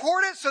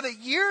 record it so that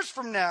years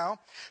from now,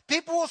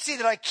 people will see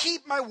that I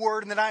keep my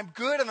word and that I'm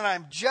good and that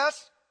I'm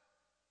just.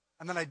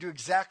 And then I do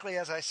exactly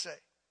as I say.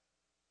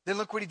 Then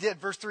look what he did.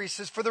 Verse 3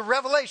 says, for the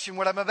revelation,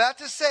 what I'm about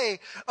to say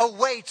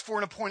awaits for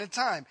an appointed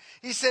time.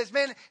 He says,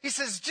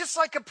 just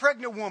like a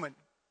pregnant woman.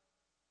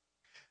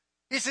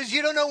 He says,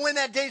 you don't know when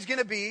that day's going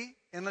to be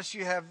unless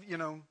you have,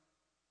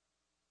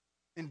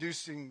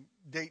 inducing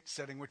date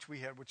setting, which we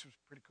had, which was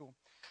pretty cool.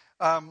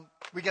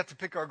 We got to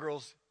pick our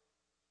girls'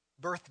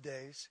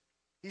 birthdays.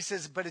 He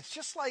says, but it's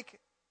just like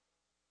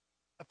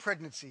a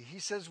pregnancy. He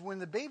says, when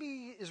the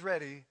baby is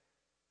ready,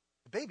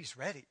 the baby's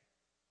ready.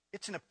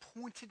 It's an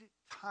appointed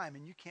time,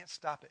 and you can't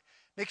stop it.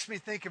 Makes me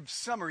think of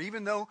Summer.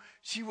 Even though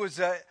she was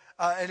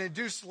an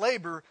induced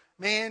labor,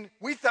 man,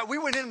 we thought we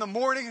went in the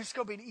morning. It's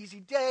going to be an easy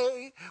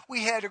day.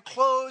 We had her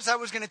clothes. I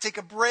was going to take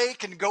a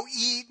break and go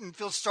eat and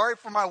feel sorry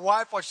for my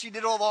wife while she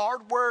did all the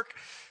hard work.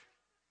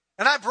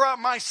 And I brought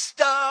my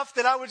stuff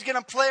that I was going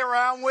to play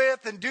around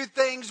with and do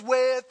things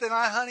with. And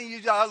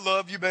I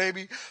love you,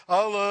 baby.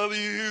 I love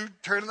you.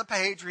 Turning the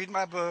page, reading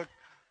my book.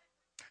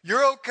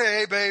 You're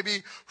okay,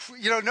 baby.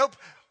 Nope.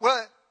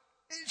 Well,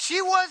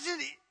 she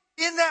wasn't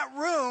in that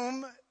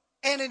room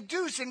and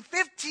induced. And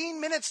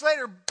 15 minutes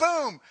later,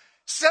 boom,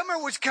 Summer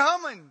was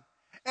coming.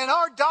 And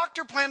our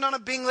doctor planned on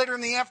it being later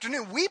in the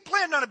afternoon. We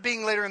planned on it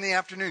being later in the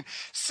afternoon.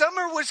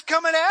 Summer was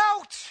coming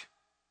out.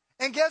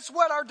 And guess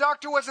what? Our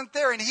doctor wasn't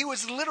there, and he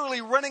was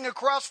literally running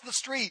across the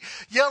street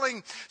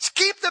yelling,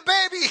 keep the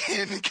baby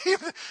in.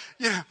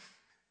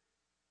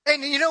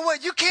 And you know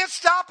what? You can't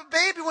stop a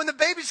baby when the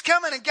baby's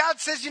coming. And God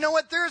says, you know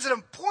what? There is an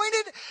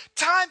appointed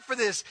time for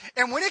this.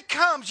 And when it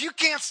comes, you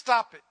can't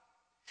stop it.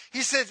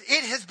 He says,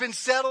 it has been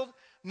settled.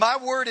 My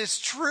word is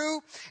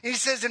true. And he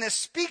says, and it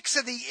speaks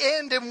of the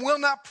end and will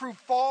not prove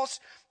false.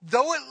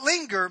 Though it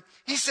linger,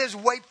 he says,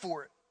 wait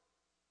for it.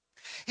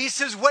 He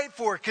says, wait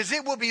for it, because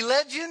it will be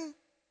legendary.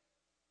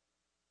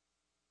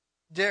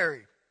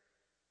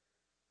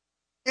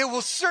 It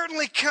will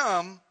certainly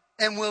come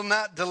and will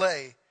not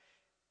delay.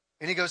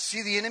 And he goes,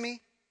 see the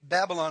enemy?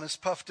 Babylon is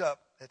puffed up.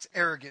 That's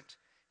arrogant.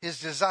 His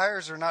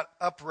desires are not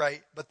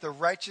upright, but the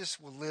righteous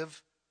will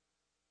live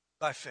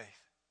by faith.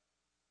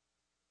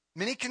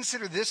 Many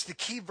consider this the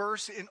key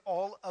verse in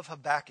all of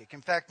Habakkuk.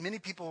 In fact, many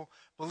people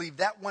believe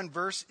that one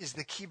verse is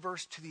the key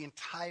verse to the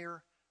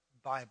entire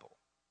Bible.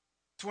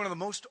 It's one of the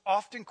most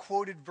often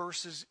quoted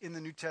verses in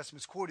the New Testament.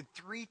 It's quoted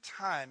 3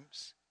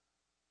 times.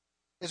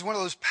 It's one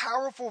of those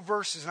powerful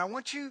verses. And I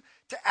want you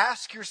to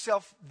ask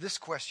yourself this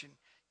question.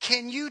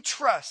 Can you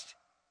trust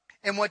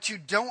in what you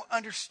don't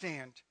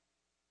understand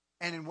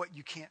and in what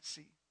you can't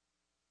see?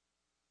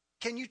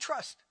 Can you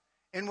trust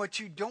in what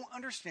you don't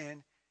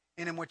understand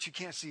and in what you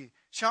can't see?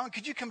 Sean,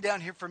 could you come down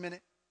here for a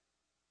minute?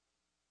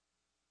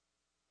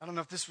 I don't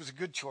know if this was a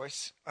good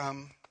choice.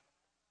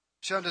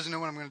 Sean doesn't know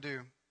what I'm going to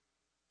do.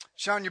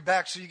 Sean, you're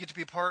back, so you get to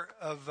be a part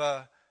of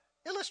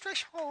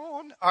illustration.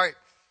 All right,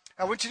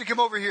 I want you to come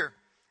over here.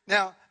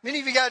 Now, many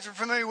of you guys are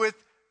familiar with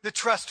the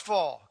trust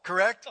fall,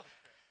 correct?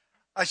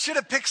 I should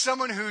have picked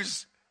someone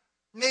who's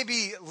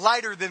maybe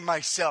lighter than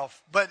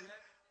myself, but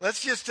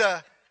let's just,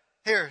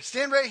 here,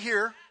 stand right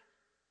here.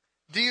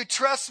 Do you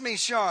trust me,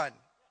 Sean?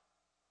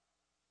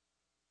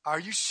 Are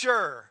you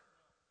sure?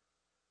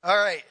 All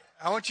right,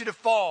 I want you to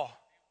fall.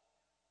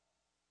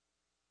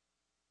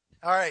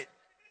 All right.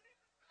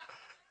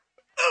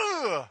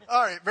 Ugh.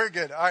 All right, very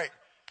good. All right.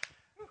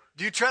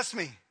 Do you trust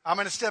me? I'm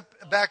going to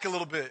step back a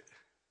little bit.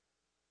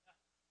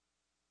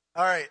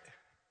 All right.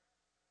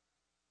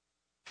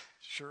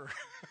 Sure.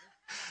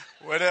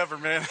 Whatever,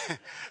 man.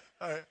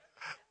 All right.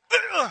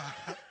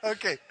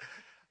 Okay.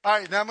 All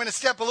right, now I'm going to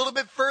step a little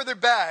bit further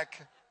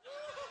back.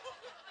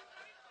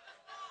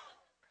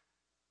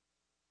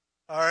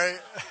 All right.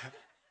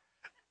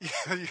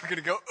 You're going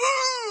to go,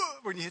 ooh,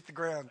 when you hit the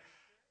ground.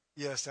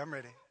 Yes, I'm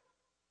ready.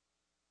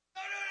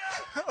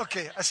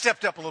 Okay, I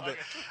stepped up a little bit.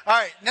 All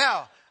right,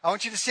 now, I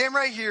want you to stand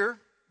right here.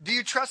 Do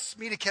you trust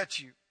me to catch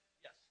you?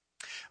 Yes.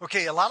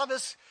 Okay, a lot of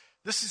us,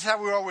 this is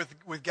how we are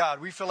with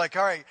God. We feel like,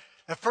 all right,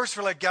 at first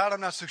we're like, God,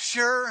 I'm not so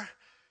sure.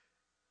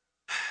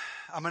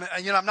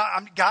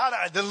 God,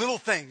 the little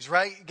things,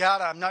 right?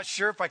 God, I'm not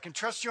sure if I can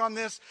trust you on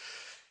this.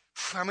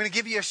 I'm going to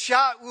give you a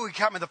shot. Ooh, he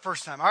caught me the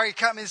first time. All right, he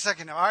caught me the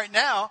second time. All right,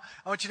 now,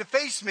 I want you to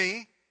face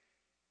me.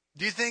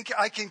 Do you think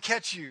I can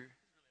catch you?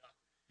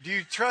 Do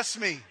you trust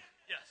me?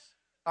 Yes.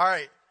 All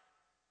right.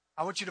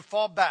 I want you to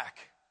fall back.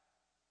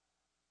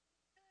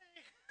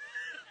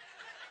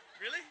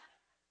 Really?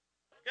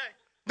 Okay.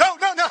 No.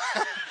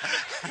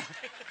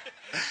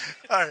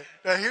 All right.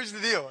 Now, here's the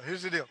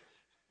deal.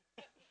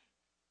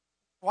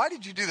 Why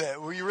did you do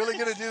that? Were you really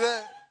going to do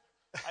that?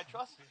 I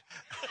trust you.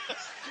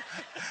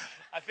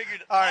 I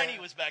figured All Tiny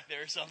right. was back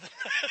there or something.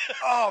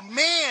 Oh,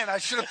 man. I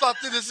should have thought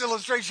through this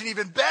illustration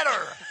even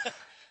better.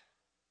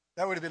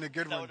 That would have been a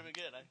good one. That would have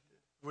been good.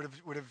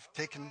 Would have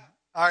taken.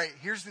 All right,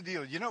 here's the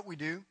deal. You know what we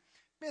do?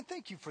 Man,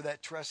 thank you for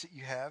that trust that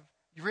you have.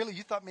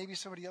 You thought maybe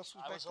somebody else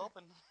was back there? I was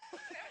hoping.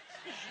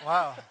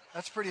 Wow,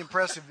 that's pretty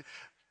impressive.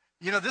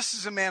 You know, this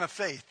is a man of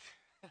faith.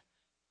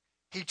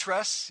 He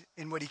trusts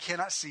in what he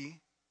cannot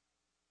see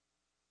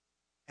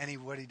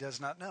and what he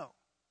does not know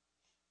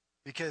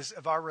because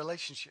of our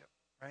relationship,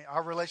 right?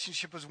 Our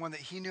relationship was one that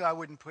he knew I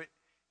wouldn't put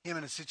him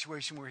in a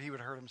situation where he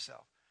would hurt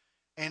himself.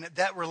 And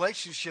that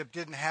relationship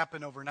didn't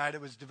happen overnight.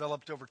 It was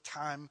developed over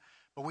time.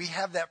 But we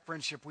have that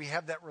friendship. We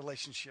have that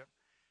relationship.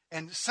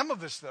 And some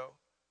of us, though,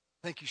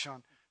 thank you,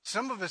 Sean.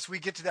 Some of us, we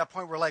get to that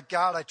point where like,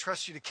 God, I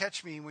trust you to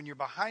catch me when you're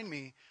behind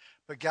me.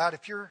 But God,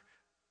 if you're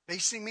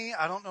facing me,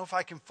 I don't know if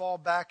I can fall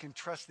back and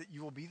trust that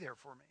you will be there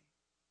for me.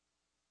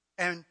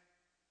 And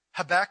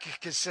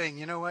Habakkuk is saying,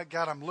 you know what,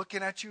 God, I'm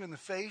looking at you in the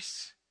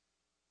face,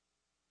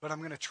 but I'm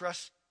going to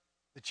trust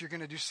that you're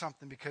going to do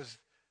something because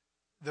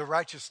the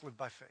righteous live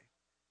by faith.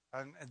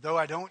 And though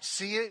I don't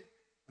see it,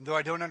 and though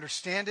I don't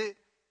understand it,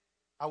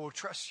 I will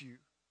trust you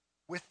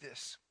with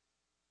this.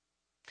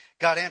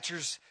 God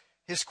answers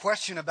his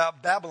question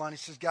about Babylon. He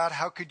says, God,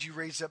 how could you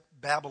raise up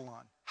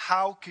Babylon?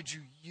 How could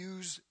you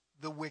use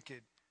the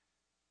wicked?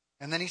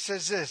 And then he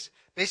says this.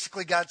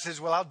 Basically, God says,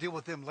 well, I'll deal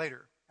with them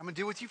later. I'm going to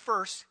deal with you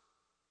first,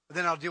 but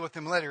then I'll deal with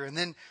them later. And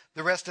then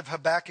the rest of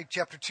Habakkuk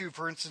chapter 2,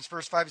 for instance,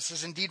 verse 5, it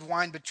says, indeed,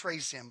 wine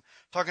betrays him.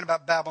 Talking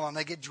about Babylon,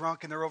 they get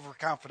drunk and they're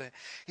overconfident.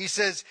 He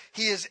says,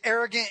 he is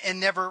arrogant and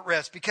never at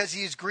rest. Because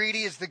he is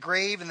greedy as the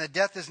grave and the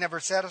death is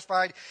never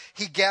satisfied.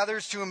 He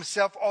gathers to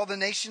himself all the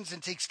nations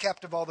and takes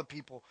captive all the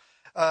people.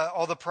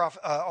 all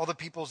the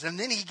peoples. And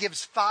then he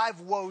gives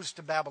 5 woes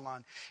to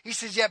Babylon. He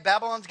says, yeah,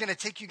 Babylon's going to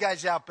take you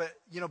guys out, but,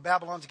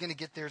 Babylon's going to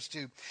get theirs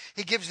too.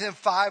 He gives them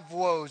 5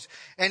 woes.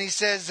 And he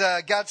says,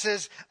 God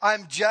says,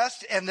 I'm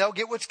just, and they'll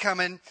get what's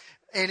coming.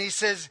 And he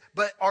says,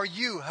 but are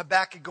you,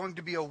 Habakkuk, going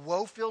to be a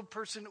woe-filled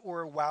person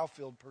or a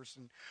wow-filled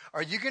person?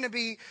 Are you going to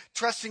be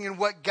trusting in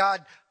what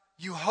God,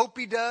 you hope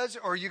he does,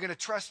 or are you going to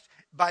trust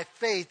by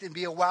faith and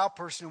be a wow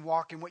person and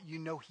walk in what you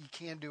know he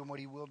can do and what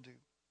he will do?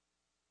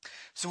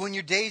 So when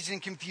you're dazed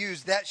and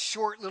confused, that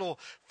short little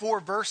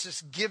 4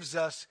 verses gives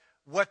us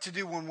what to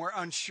do when we're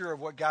unsure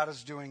of what God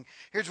is doing.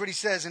 Here's what he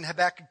says in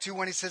Habakkuk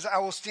 2:1. He says, I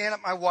will stand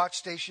at my watch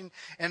station.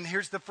 And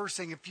here's the first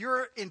thing. If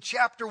you're in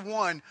chapter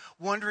 1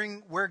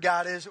 wondering where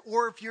God is,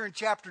 or if you're in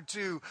chapter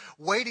 2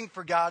 waiting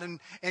for God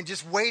and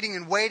just waiting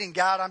and waiting,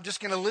 God, I'm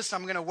just going to listen.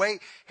 I'm going to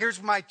wait.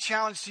 Here's my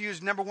challenge to you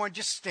is number 1,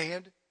 just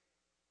stand.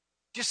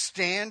 Just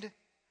stand.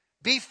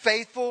 Be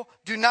faithful.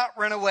 Do not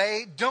run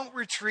away. Don't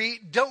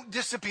retreat. Don't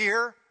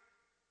disappear.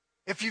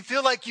 If you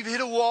feel like you've hit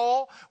a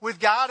wall with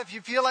God, if you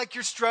feel like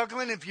you're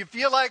struggling, if you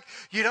feel like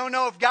you don't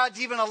know if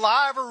God's even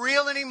alive or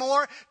real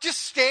anymore,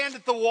 just stand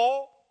at the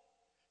wall.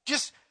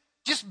 Just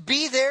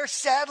be there.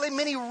 Sadly,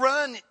 many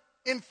run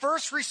in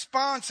first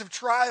response of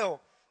trial,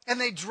 and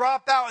they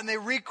drop out and they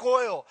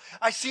recoil.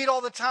 I see it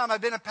all the time.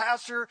 I've been a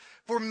pastor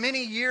for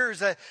many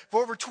years.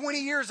 For over 20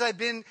 years, I've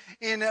been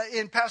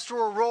in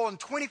pastoral role, and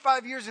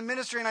 25 years in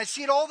ministry, and I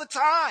see it all the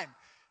time.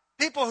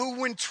 People who,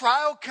 when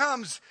trial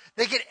comes,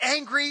 they get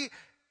angry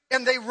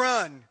and they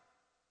run.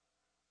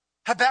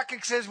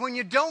 Habakkuk says, when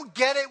you don't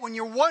get it, when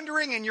you're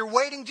wondering and you're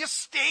waiting, just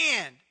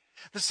stand.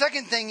 The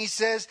second thing he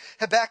says,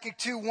 Habakkuk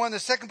 2:1, the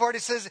second part,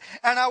 it says,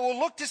 and I will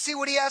look to see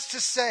what he has to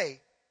say.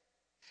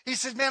 He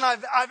says, man,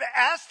 I've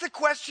asked the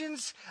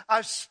questions.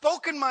 I've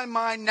spoken my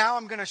mind. Now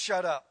I'm going to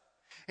shut up.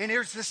 And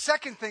here's the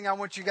second thing I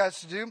want you guys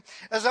to do,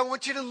 is I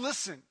want you to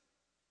listen.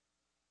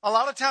 A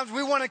lot of times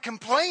we want to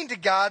complain to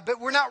God,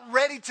 but we're not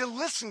ready to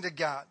listen to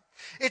God.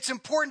 It's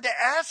important to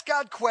ask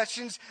God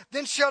questions,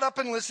 then shut up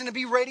and listen and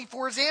be ready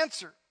for his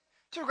answer.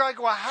 So we're going to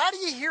go, well, how do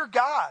you hear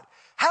God?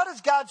 How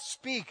does God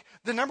speak?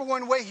 The number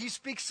one way he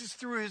speaks is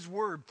through his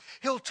word.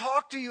 He'll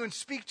talk to you and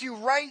speak to you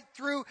right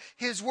through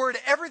his word.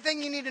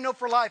 Everything you need to know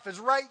for life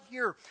is right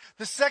here.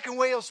 The second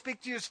way he'll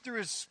speak to you is through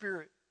his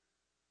spirit.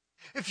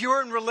 If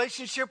you're in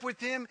relationship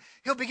with him,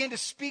 he'll begin to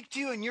speak to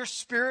you in your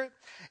spirit.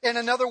 In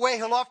another way,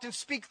 he'll often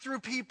speak through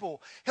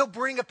people. He'll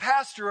bring a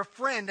pastor, a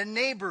friend, a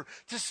neighbor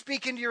to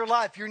speak into your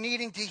life. You're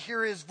needing to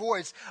hear his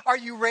voice. Are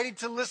you ready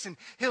to listen?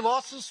 He'll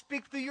also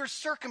speak through your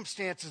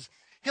circumstances.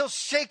 He'll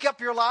shake up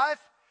your life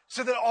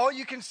so that all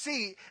you can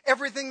see,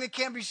 everything that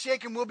can be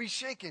shaken will be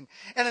shaken.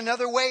 And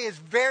another way is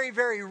very,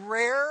 very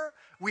rare.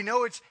 We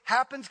know it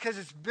happens because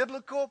it's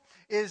biblical,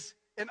 is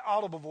an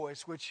audible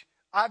voice, which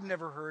I've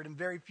never heard and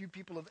very few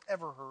people have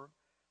ever heard.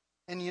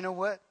 And you know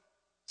what?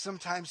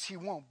 Sometimes he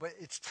won't, but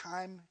it's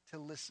time to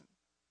listen.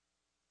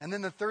 And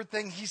then the third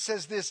thing, he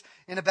says this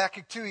in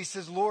Habakkuk 2. He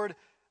says, Lord,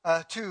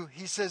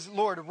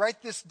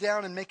 write this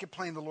down and make it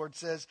plain, the Lord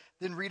says.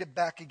 Then read it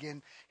back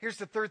again. Here's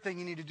the third thing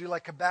you need to do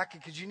like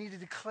Habakkuk, is you need to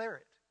declare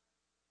it.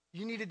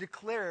 You need to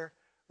declare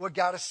what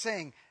God is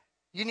saying.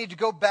 You need to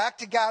go back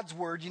to God's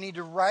word. You need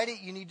to write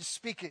it. You need to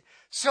speak it.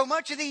 So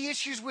much of the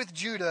issues with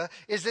Judah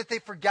is that they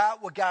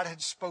forgot what God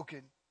had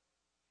spoken.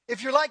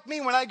 If you're like me,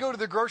 when I go to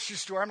the grocery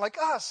store, I'm like,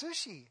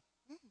 sushi.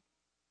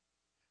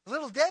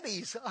 Little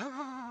Debbie's.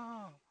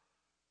 And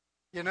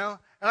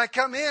I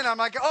come in, I'm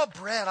like,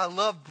 bread. I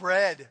love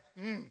bread.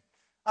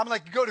 I'm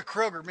like, go to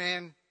Kroger,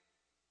 man.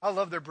 I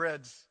love their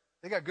breads.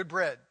 They got good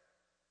bread.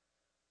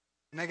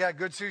 And they got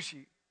good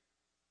sushi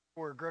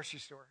for a grocery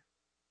store.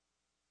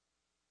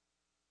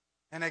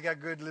 And I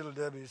got good Little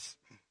Debbie's.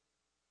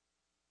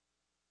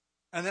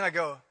 And then I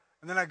go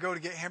to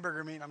get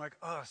hamburger meat. And I'm like,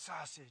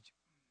 sausage,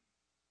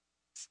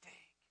 steak.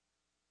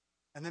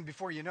 And then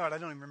before you know it, I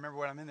don't even remember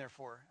what I'm in there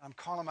for. I'm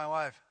calling my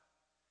wife.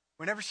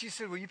 Whenever she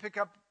said, will you pick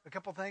up a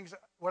couple things?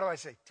 What do I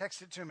say?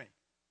 Text it to me.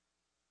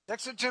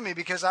 Text it to me,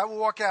 because I will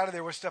walk out of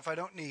there with stuff I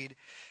don't need.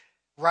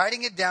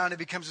 Writing it down, it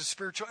becomes a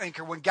spiritual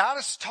anchor. When God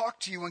has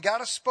talked to you, when God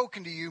has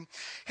spoken to you,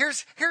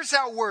 here's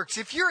how it works.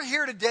 If you're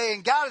here today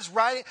and God is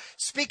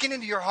speaking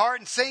into your heart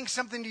and saying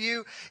something to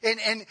you,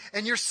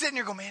 and you're sitting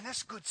there going, man,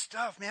 that's good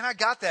stuff, man, I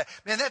got that.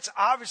 Man, that's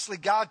obviously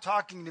God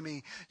talking to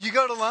me. You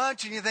go to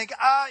lunch and you think,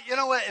 you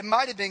know what, it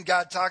might have been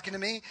God talking to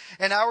me.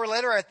 An hour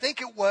later, I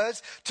think it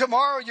was.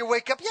 Tomorrow you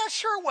wake up, yeah,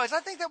 sure it was. I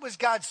think that was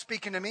God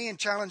speaking to me and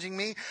challenging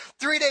me.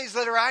 3 days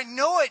later, I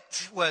know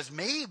it was,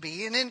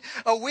 maybe. And then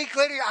a week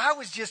later, I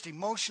was just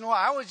emotional.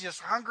 I was just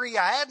hungry.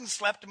 I hadn't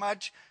slept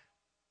much.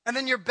 And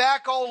then you're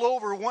back all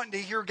over wanting to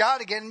hear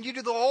God again. And you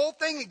do the whole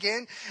thing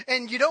again.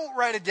 And you don't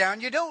write it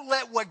down. You don't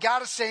let what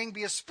God is saying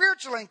be a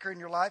spiritual anchor in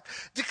your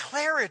life.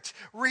 Declare it.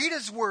 Read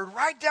his word.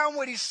 Write down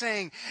what he's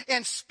saying.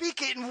 And speak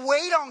it and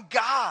wait on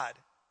God.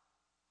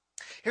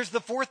 Here's the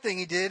fourth thing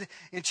he did.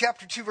 In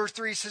chapter 2, verse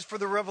 3, he says, for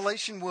the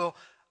revelation will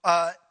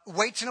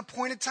wait an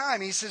appointed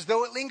time. He says,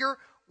 though it linger,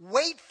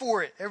 wait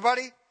for it.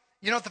 Everybody,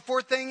 you know what the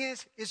fourth thing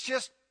is? It's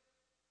just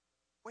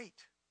wait.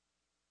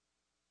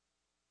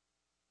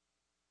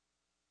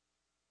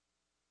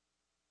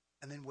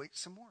 and then wait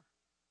some more.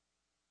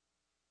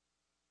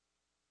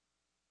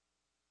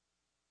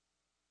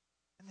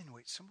 And then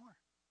wait some more.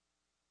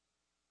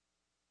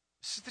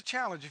 This is the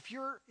challenge. If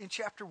you're in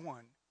chapter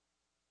 1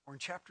 or in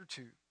chapter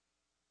 2,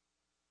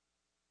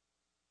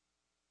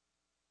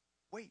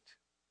 wait.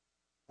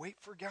 Wait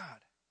for God.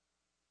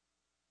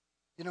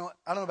 You know,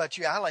 I don't know about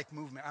you. I like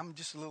movement. I'm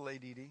just a little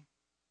ADD.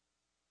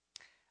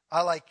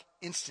 I like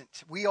instant.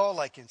 We all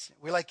like instant.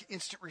 We like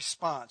instant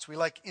response. We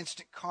like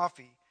instant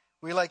coffee.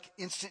 We like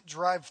instant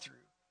drive-through.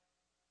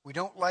 We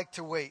don't like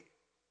to wait.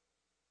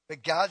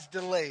 But God's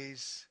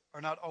delays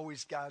are not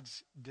always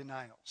God's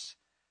denials.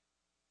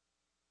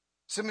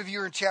 Some of you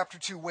are in chapter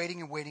 2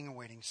 waiting and waiting and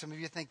waiting. Some of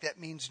you think that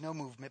means no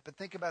movement. But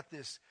think about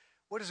this.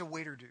 What does a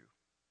waiter do?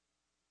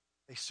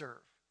 They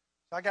serve.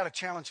 So I got a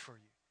challenge for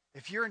you.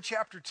 If you're in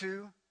chapter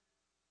 2,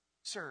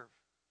 serve.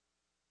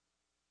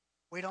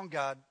 Wait on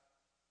God.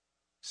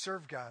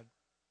 Serve God.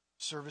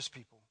 Serve His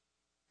people.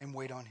 And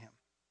wait on Him.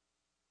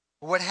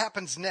 But what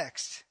happens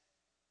next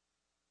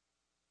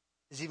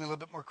is even a little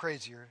bit more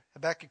crazier.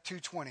 Habakkuk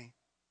 2:20.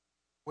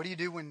 What do you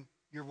do when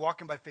you're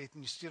walking by faith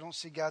and you still don't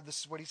see God? This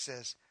is what he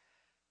says.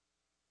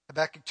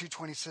 Habakkuk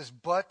 2:20 says,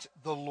 "But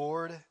the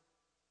Lord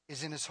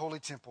is in His holy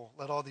temple.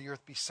 Let all the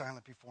earth be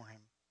silent before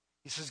Him."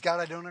 He says, God,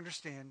 I don't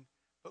understand,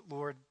 but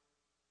Lord,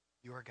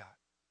 you are God.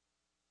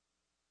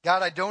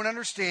 God, I don't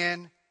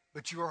understand,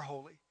 but you are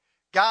holy.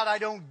 God, I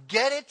don't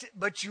get it,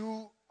 but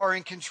you are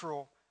in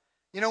control.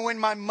 You know, when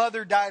my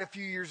mother died a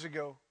few years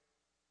ago,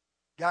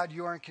 God,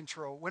 you are in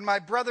control. When my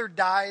brother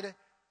died a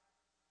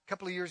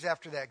couple of years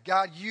after that,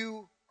 God,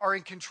 you are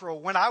in control.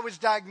 When I was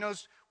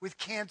diagnosed with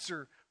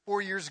cancer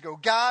 4 years ago,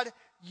 God,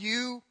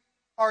 you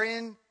are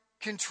in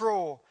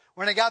control.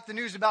 When I got the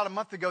news about a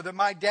month ago that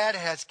my dad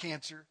has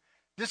cancer,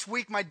 this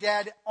week my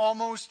dad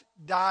almost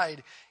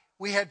died.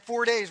 We had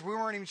 4 days. We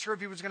weren't even sure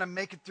if he was going to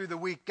make it through the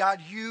week.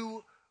 God,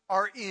 you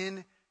are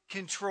in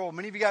control.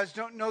 Many of you guys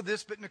don't know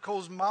this, but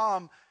Nicole's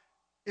mom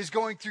is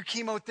going through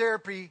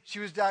chemotherapy. She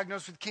was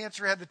diagnosed with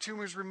cancer, had the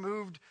tumors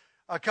removed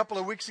a couple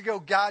of weeks ago.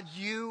 God,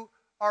 you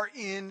are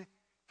in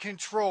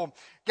control.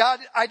 God,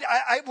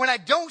 when I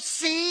don't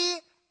see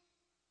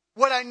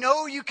what I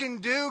know you can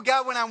do,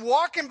 God, when I'm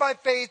walking by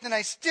faith and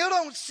I still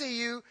don't see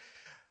you,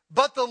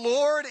 but the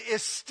Lord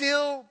is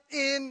still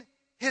in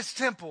His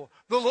temple.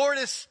 The Lord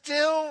is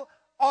still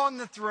on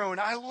the throne.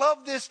 I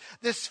love this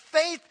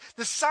faith,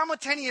 the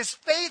simultaneous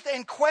faith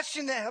and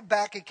question that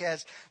Habakkuk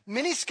has.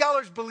 Many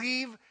scholars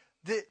believe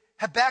that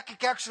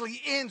Habakkuk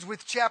actually ends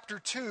with chapter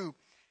 2.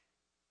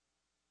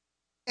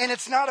 And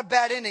it's not a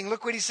bad ending.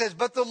 Look what he says.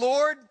 But the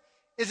Lord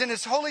is in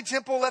His holy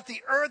temple. Let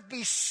the earth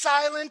be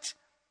silent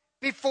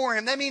before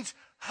Him. That means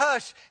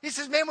hush. He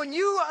says, man, when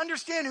you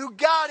understand who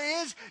God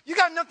is, you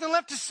got nothing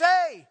left to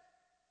say.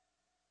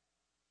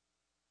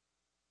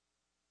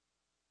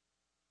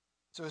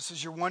 So it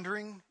says you're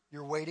wondering,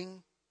 you're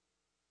waiting.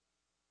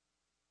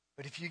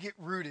 But if you get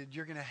rooted,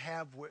 you're going to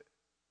have what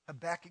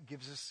Habakkuk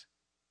gives us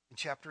in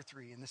chapter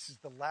 3. And this is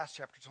the last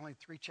chapter. It's only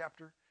a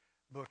 3-chapter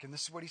book. And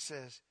this is what he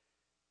says.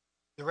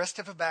 The rest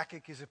of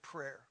Habakkuk is a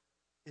prayer,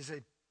 is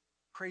a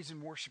praise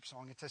and worship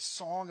song. It's a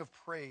song of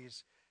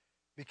praise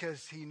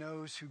because he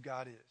knows who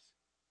God is.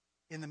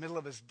 In the middle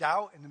of his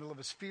doubt, in the middle of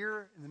his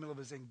fear, in the middle of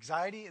his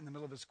anxiety, in the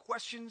middle of his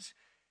questions,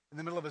 in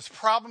the middle of his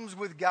problems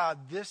with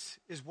God, this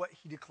is what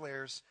he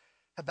declares.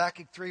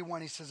 Habakkuk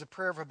 3:1, he says, a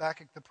prayer of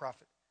Habakkuk the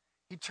prophet.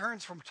 He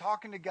turns from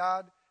talking to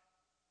God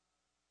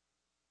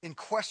in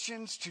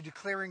questions to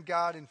declaring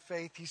God in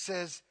faith. He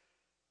says,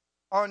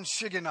 on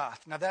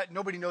Shigionoth. Now that,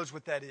 nobody knows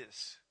what that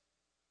is.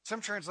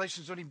 Some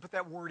translations don't even put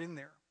that word in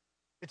there.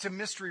 It's a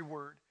mystery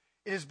word.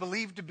 It is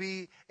believed to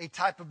be a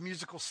type of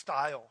musical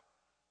style.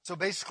 So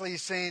basically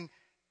he's saying,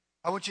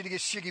 I want you to get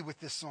shiggy with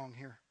this song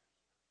here.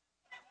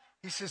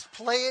 He says,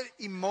 play it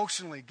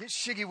emotionally. Get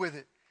shiggy with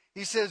it.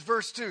 He says,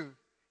 verse 2,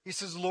 he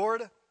says,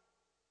 Lord,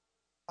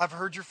 I've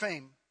heard your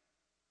fame.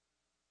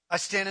 I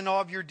stand in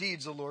awe of your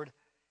deeds, O Lord.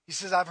 He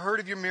says, I've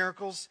heard of your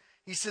miracles.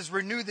 He says,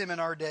 renew them in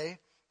our day.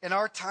 In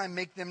our time,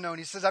 make them known.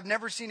 He says, I've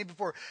never seen it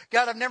before.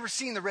 God, I've never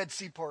seen the Red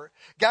Sea part.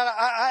 God,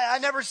 I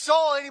never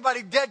saw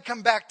anybody dead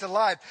come back to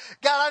life.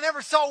 God, I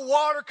never saw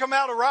water come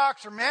out of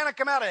rocks or manna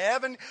come out of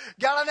heaven.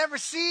 God, I never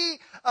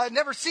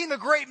seen the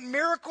great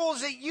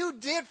miracles that you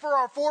did for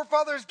our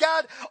forefathers.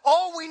 God,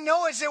 all we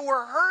know is that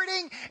we're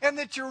hurting and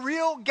that you're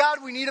real. God,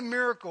 we need a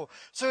miracle.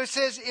 So it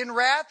says, in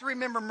wrath,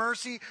 remember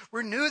mercy.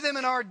 Renew them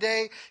in our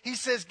day. He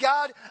says,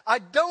 God, I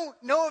don't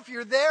know if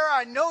you're there.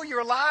 I know you're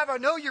alive. I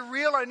know you're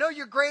real. I know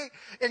you're great.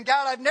 And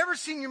God, I've never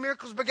seen your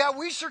miracles, but God,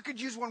 we sure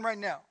could use one right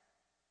now.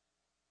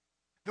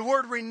 The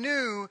word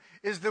renew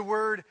is the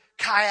word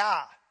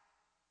kaya.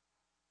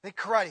 They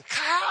karate.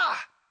 Kaya.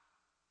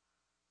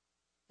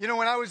 You know,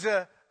 when I was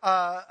a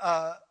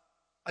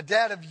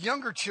dad of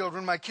younger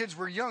children, my kids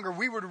were younger,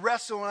 we would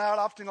wrestle out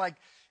often like,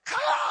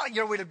 kaya.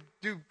 You know, we'd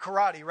do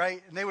karate,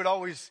 right? And they would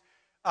always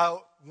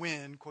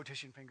win,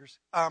 quotation fingers.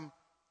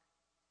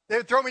 They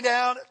would throw me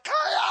down,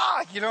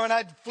 kaya, you know, and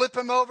I'd flip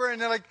them over.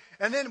 And they're like,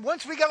 and then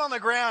once we got on the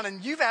ground,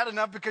 and you've had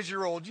enough because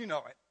you're old, you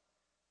know it.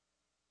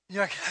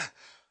 You're like,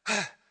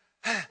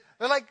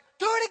 they're like,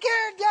 do it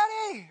again,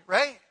 Daddy,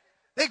 right?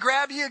 They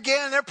grab you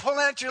again. They're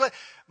pulling at your leg.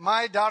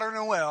 My daughter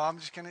Noelle,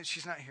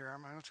 she's not here.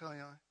 I'm going to tell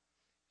you.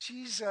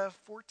 She's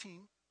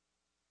 14.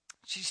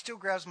 She still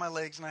grabs my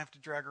legs and I have to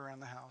drag her around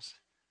the house.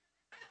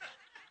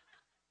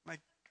 I'm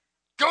like,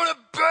 go to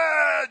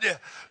bed.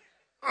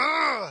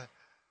 Ugh.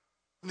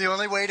 And the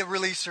only way to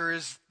release her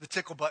is the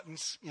tickle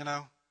buttons, And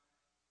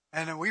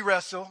then we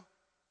wrestle.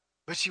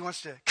 But she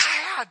wants to,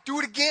 do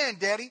it again,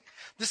 Daddy.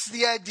 This is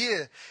the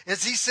idea.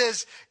 As he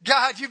says,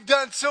 God, you've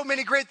done so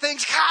many great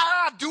things.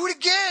 Do it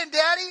again,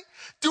 Daddy.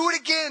 Do it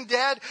again,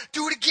 Dad.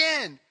 Do it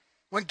again.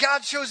 When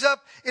God shows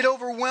up, it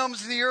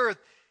overwhelms the earth.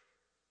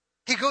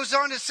 He goes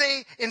on to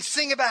say and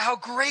sing about how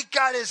great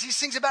God is. He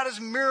sings about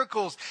his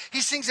miracles.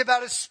 He sings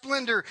about his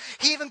splendor.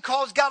 He even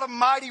calls God a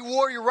mighty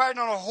warrior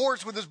riding on a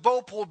horse with his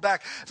bow pulled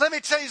back. Let me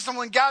tell you something.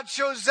 When God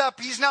shows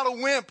up, he's not a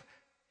wimp.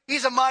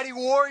 He's a mighty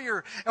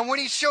warrior. And when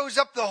he shows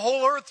up, the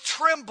whole earth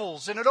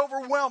trembles and it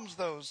overwhelms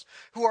those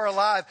who are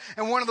alive.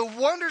 And one of the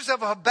wonders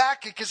of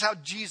Habakkuk is how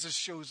Jesus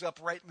shows up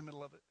right in the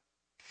middle of it.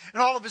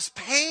 And all of his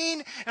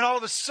pain and all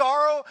of his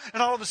sorrow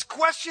and all of his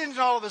questions and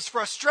all of his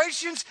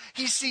frustrations,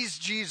 he sees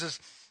Jesus.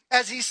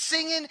 As he's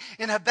singing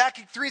in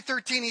Habakkuk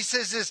 3:13, he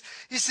says this.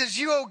 He says,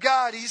 you, O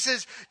God, he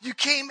says, you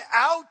came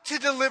out to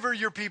deliver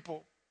your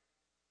people.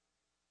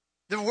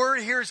 The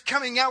word here is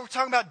coming out. We're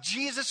talking about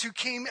Jesus who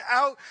came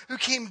out, who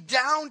came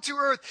down to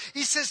earth.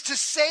 He says to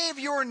save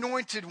your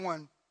anointed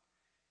one.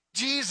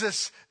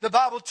 Jesus, the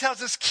Bible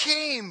tells us,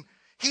 came.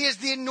 He is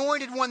the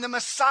anointed one, the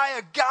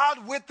Messiah,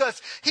 God with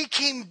us. He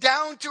came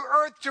down to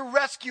earth to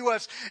rescue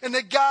us. And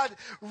that God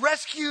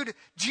rescued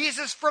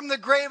Jesus from the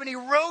grave and he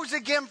rose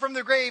again from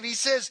the grave. He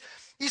says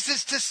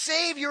to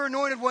save your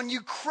anointed one,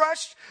 you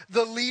crushed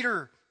the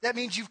leader. That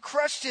means you've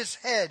crushed his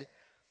head.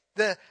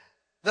 The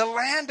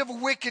land of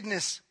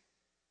wickedness.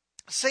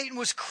 Satan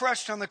was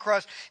crushed on the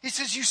cross. He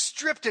says you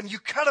stripped him. You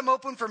cut him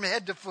open from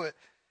head to foot.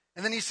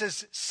 And then he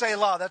says,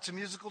 Selah. That's a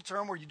musical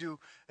term where you do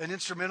an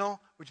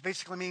instrumental, which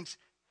basically means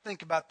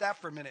think about that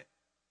for a minute.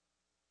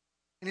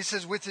 And he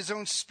says, with his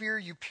own spear,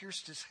 you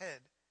pierced his head.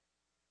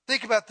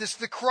 Think about this.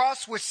 The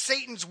cross was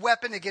Satan's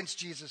weapon against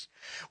Jesus.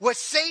 What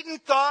Satan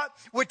thought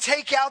would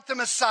take out the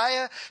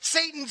Messiah,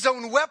 Satan's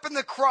own weapon,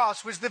 the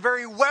cross, was the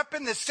very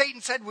weapon that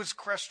Satan's head was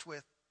crushed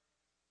with.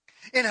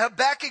 In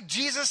Habakkuk,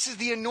 Jesus is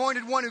the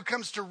anointed one who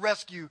comes to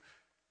rescue,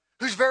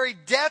 whose very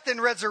death and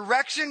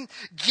resurrection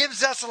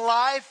gives us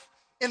life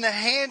in the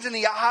hands and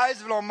the eyes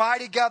of an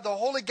almighty God, the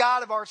holy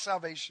God of our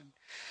salvation.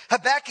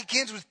 Habakkuk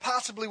ends with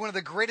possibly one of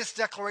the greatest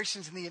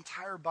declarations in the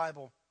entire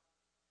Bible.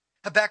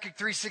 Habakkuk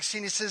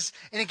 3:16, it says,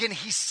 and again,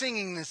 he's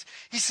singing this.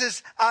 He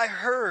says, I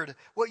heard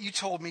what you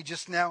told me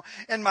just now,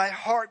 and my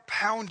heart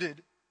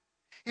pounded.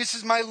 He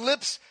says, my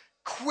lips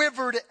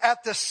quivered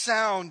at the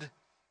sound.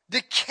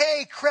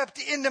 Decay crept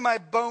into my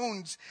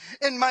bones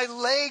and my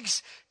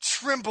legs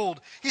trembled.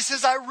 He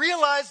says, I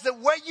realized that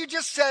what you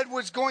just said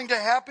was going to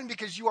happen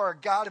because you are a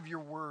God of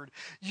your word.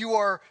 You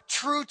are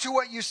true to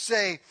what you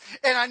say.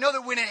 And I know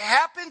that when it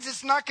happens,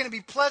 it's not going to be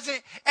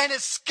pleasant and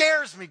it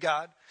scares me,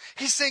 God.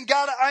 He's saying,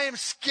 God, I am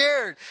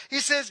scared. He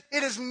says,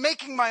 it is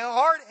making my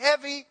heart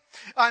heavy.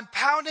 I'm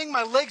pounding.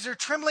 My legs are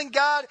trembling,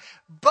 God.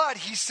 But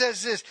he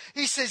says this.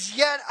 He says,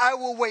 yet I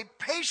will wait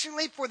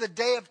patiently for the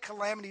day of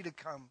calamity to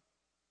come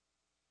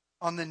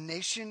on the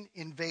nation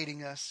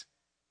invading us.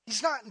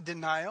 He's not in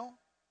denial.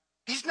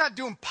 He's not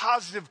doing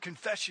positive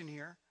confession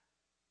here.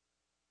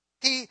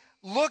 He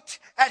looked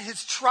at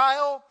his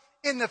trial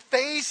in the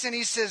face and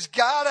he says,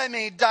 God, I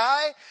may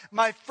die.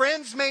 My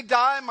friends may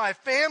die. My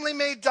family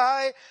may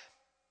die.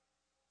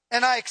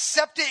 And I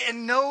accept it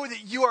and know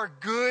that you are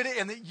good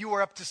and that you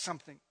are up to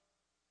something.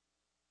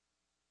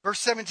 Verse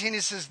 17,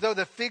 it says, though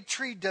the fig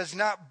tree does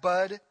not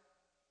bud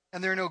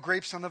and there are no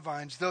grapes on the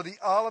vines, though the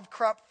olive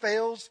crop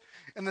fails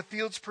and the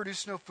fields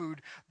produce no food,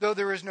 though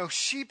there is no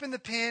sheep in the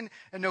pen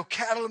and no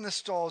cattle in the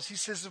stalls, he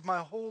says, if my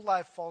whole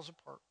life falls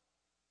apart,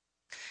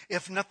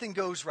 if nothing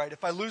goes right,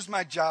 if I lose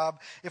my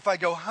job, if I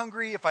go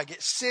hungry, if I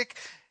get sick,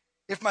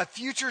 if my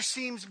future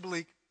seems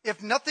bleak,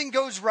 if nothing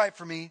goes right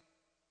for me,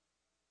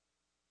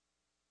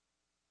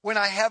 when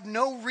I have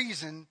no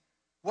reason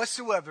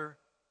whatsoever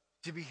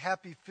to be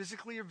happy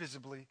physically or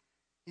visibly,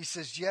 he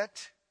says,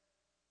 yet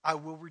I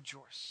will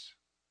rejoice.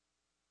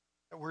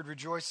 That word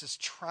rejoice is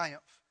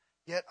triumph.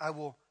 Yet I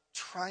will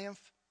triumph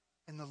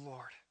in the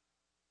Lord.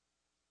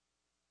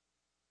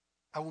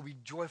 I will be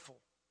joyful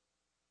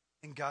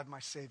in God my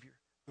Savior.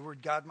 The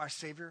word God my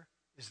Savior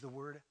is the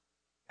word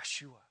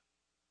Yeshua,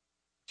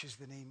 which is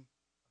the name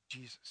of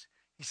Jesus.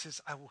 He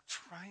says, I will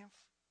triumph.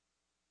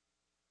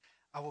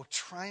 I will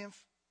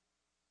triumph.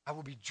 I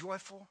will be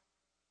joyful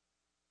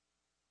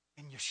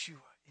in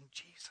Yeshua, in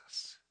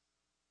Jesus.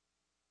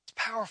 It's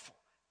powerful.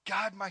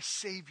 God my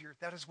Savior.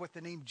 That is what the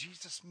name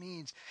Jesus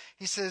means.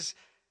 He says,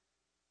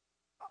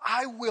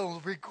 I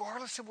will,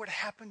 regardless of what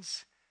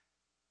happens,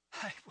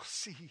 I will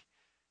see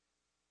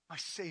my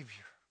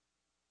Savior.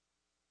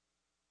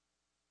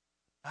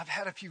 I've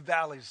had a few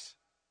valleys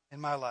in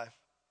my life.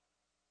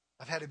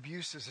 I've had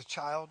abuse as a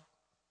child.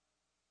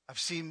 I've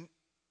seen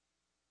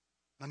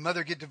My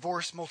mother get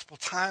divorced multiple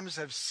times.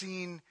 I've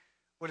seen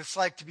what it's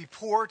like to be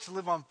poor, to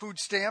live on food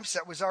stamps.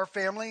 That was our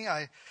family.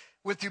 I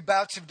went through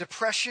bouts of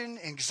depression,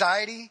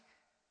 anxiety,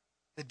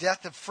 the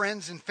death of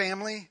friends and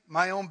family,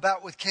 my own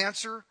bout with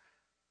cancer.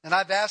 And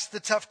I've asked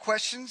the tough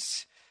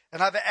questions.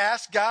 And I've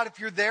asked God,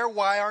 if you're there,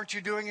 why aren't you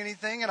doing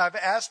anything? And I've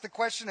asked the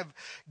question of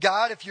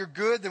God, if you're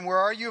good, then where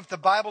are you? If the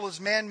Bible is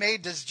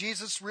man-made, does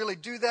Jesus really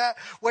do that?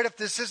 What if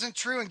this isn't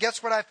true? And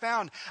guess what I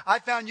found? I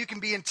found you can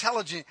be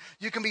intelligent,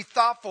 you can be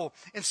thoughtful,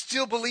 and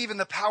still believe in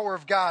the power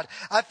of God.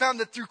 I found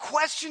that through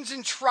questions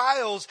and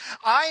trials,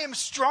 I am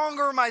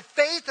stronger in my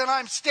faith, and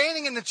I'm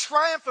standing in the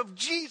triumph of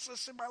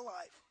Jesus in my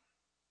life.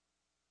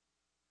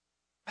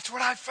 That's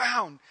what I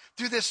found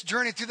through this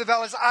journey, through the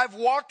valleys. I've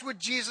walked with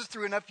Jesus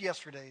through enough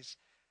yesterdays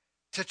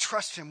to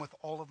trust him with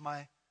all of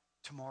my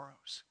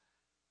tomorrows.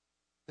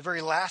 The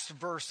very last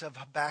verse of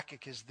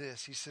Habakkuk is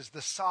this. He says,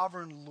 the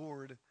sovereign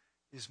Lord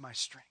is my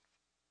strength.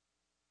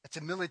 That's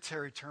a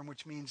military term,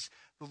 which means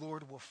the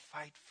Lord will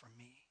fight for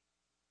me.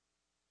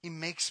 He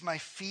makes my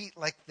feet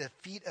like the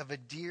feet of a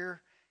deer.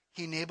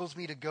 He enables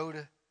me to go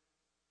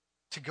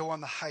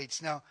on the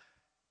heights. Now,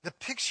 the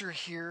picture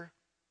here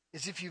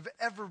is if you've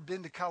ever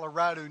been to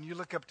Colorado and you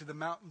look up to the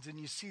mountains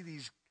and you see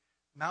these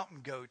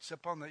mountain goats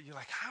up on you're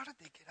like, how did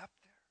they get up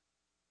there?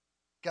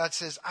 God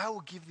says, I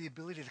will give you the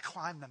ability to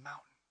climb the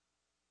mountain.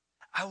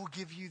 I will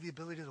give you the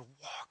ability to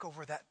walk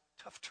over that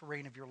tough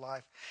terrain of your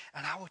life.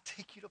 And I will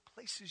take you to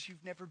places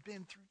you've never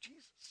been through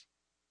Jesus.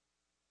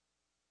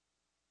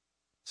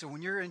 So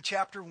when you're in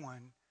chapter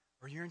 1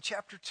 or you're in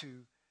chapter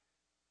 2,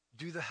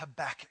 do the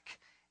Habakkuk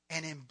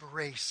and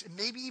embrace and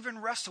maybe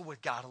even wrestle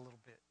with God a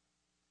little bit.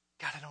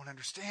 God, I don't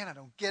understand. I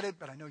don't get it,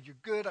 but I know you're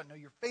good. I know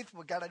you're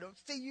faithful. God, I don't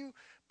see you,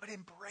 but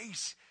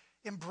embrace.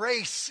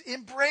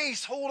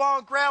 Hold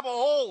on, grab a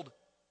hold.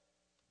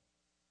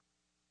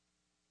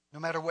 No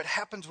matter what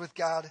happens with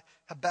God,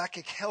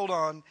 Habakkuk held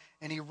on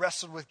and he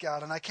wrestled with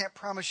God. And I can't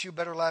promise you a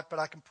better life, but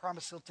I can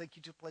promise he'll take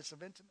you to a place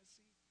of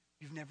intimacy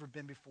you've never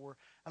been before.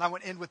 And I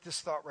want to end with this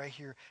thought right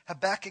here.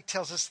 Habakkuk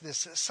tells us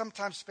this.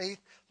 Sometimes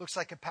faith looks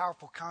like a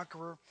powerful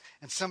conqueror,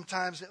 and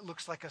sometimes it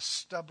looks like a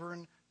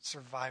stubborn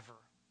survivor.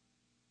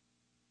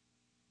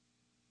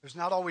 There's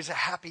not always a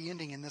happy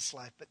ending in this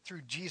life, but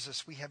through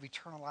Jesus, we have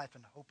eternal life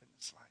and hope in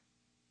this life.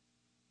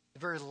 The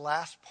very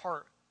last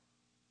part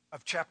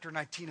of chapter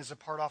 19 is a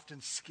part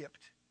often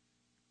skipped.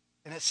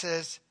 And it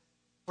says,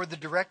 for the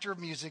director of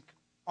music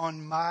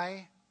on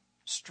my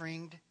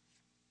stringed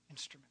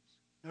instruments.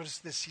 Notice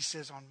this, he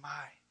says on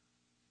my.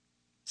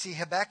 See,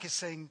 Habakkuk is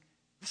saying,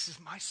 this is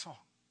my song.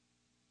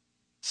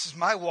 This is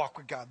my walk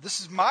with God. This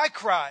is my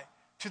cry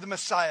to the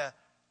Messiah.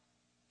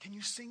 Can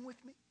you sing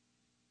with me?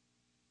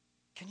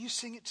 Can you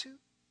sing it too?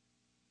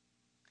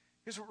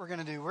 Here's what we're going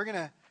to do. We're going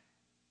to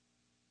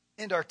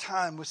end our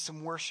time with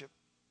some worship.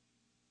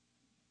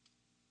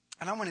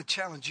 And I want to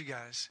challenge you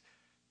guys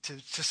to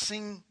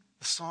sing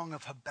the song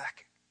of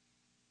Habakkuk.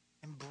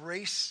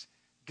 Embrace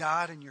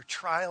God in your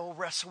trial.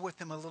 Wrestle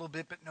with him a little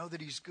bit, but know that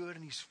he's good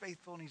and he's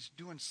faithful and he's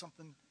doing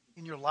something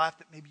in your life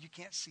that maybe you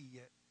can't see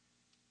yet.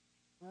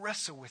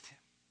 Wrestle with him.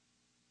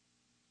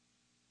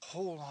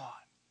 Hold on.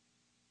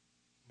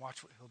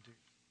 Watch what he'll do.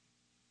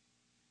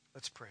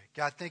 Let's pray.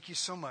 God, thank you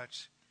so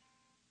much.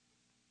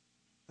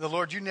 The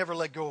Lord, you never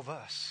let go of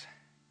us.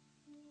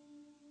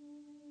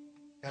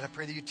 God, I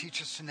pray that you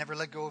teach us to never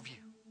let go of you.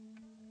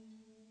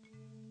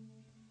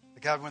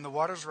 But God, when the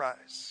waters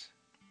rise,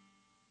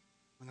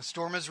 when the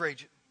storm is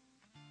raging,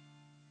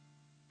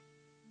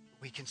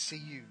 we can see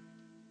you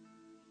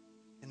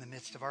in the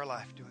midst of our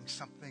life doing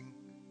something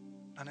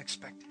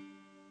unexpected.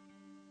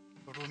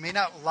 But we may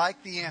not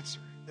like the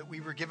answer that we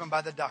were given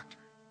by the doctor.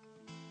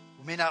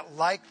 We may not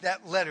like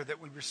that letter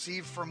that we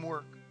received from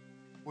work.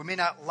 We may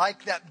not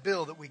like that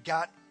bill that we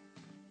got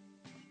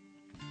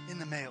in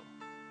the mail.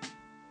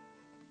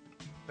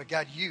 But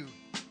God, you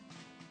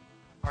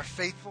are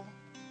faithful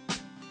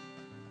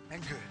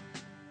and good.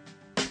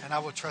 And I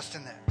will trust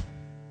in that.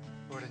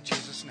 Lord, in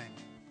Jesus' name,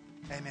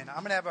 amen. I'm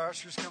going to have our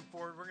ushers come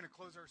forward. We're going to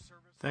close our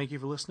service. Thank you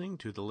for listening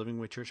to the Living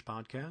Way Church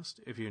podcast.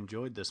 If you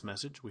enjoyed this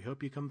message, we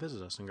hope you come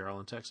visit us in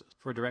Garland, Texas.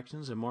 For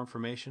directions and more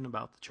information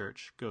about the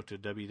church, go to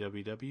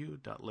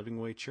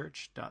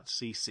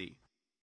www.livingwaychurch.cc.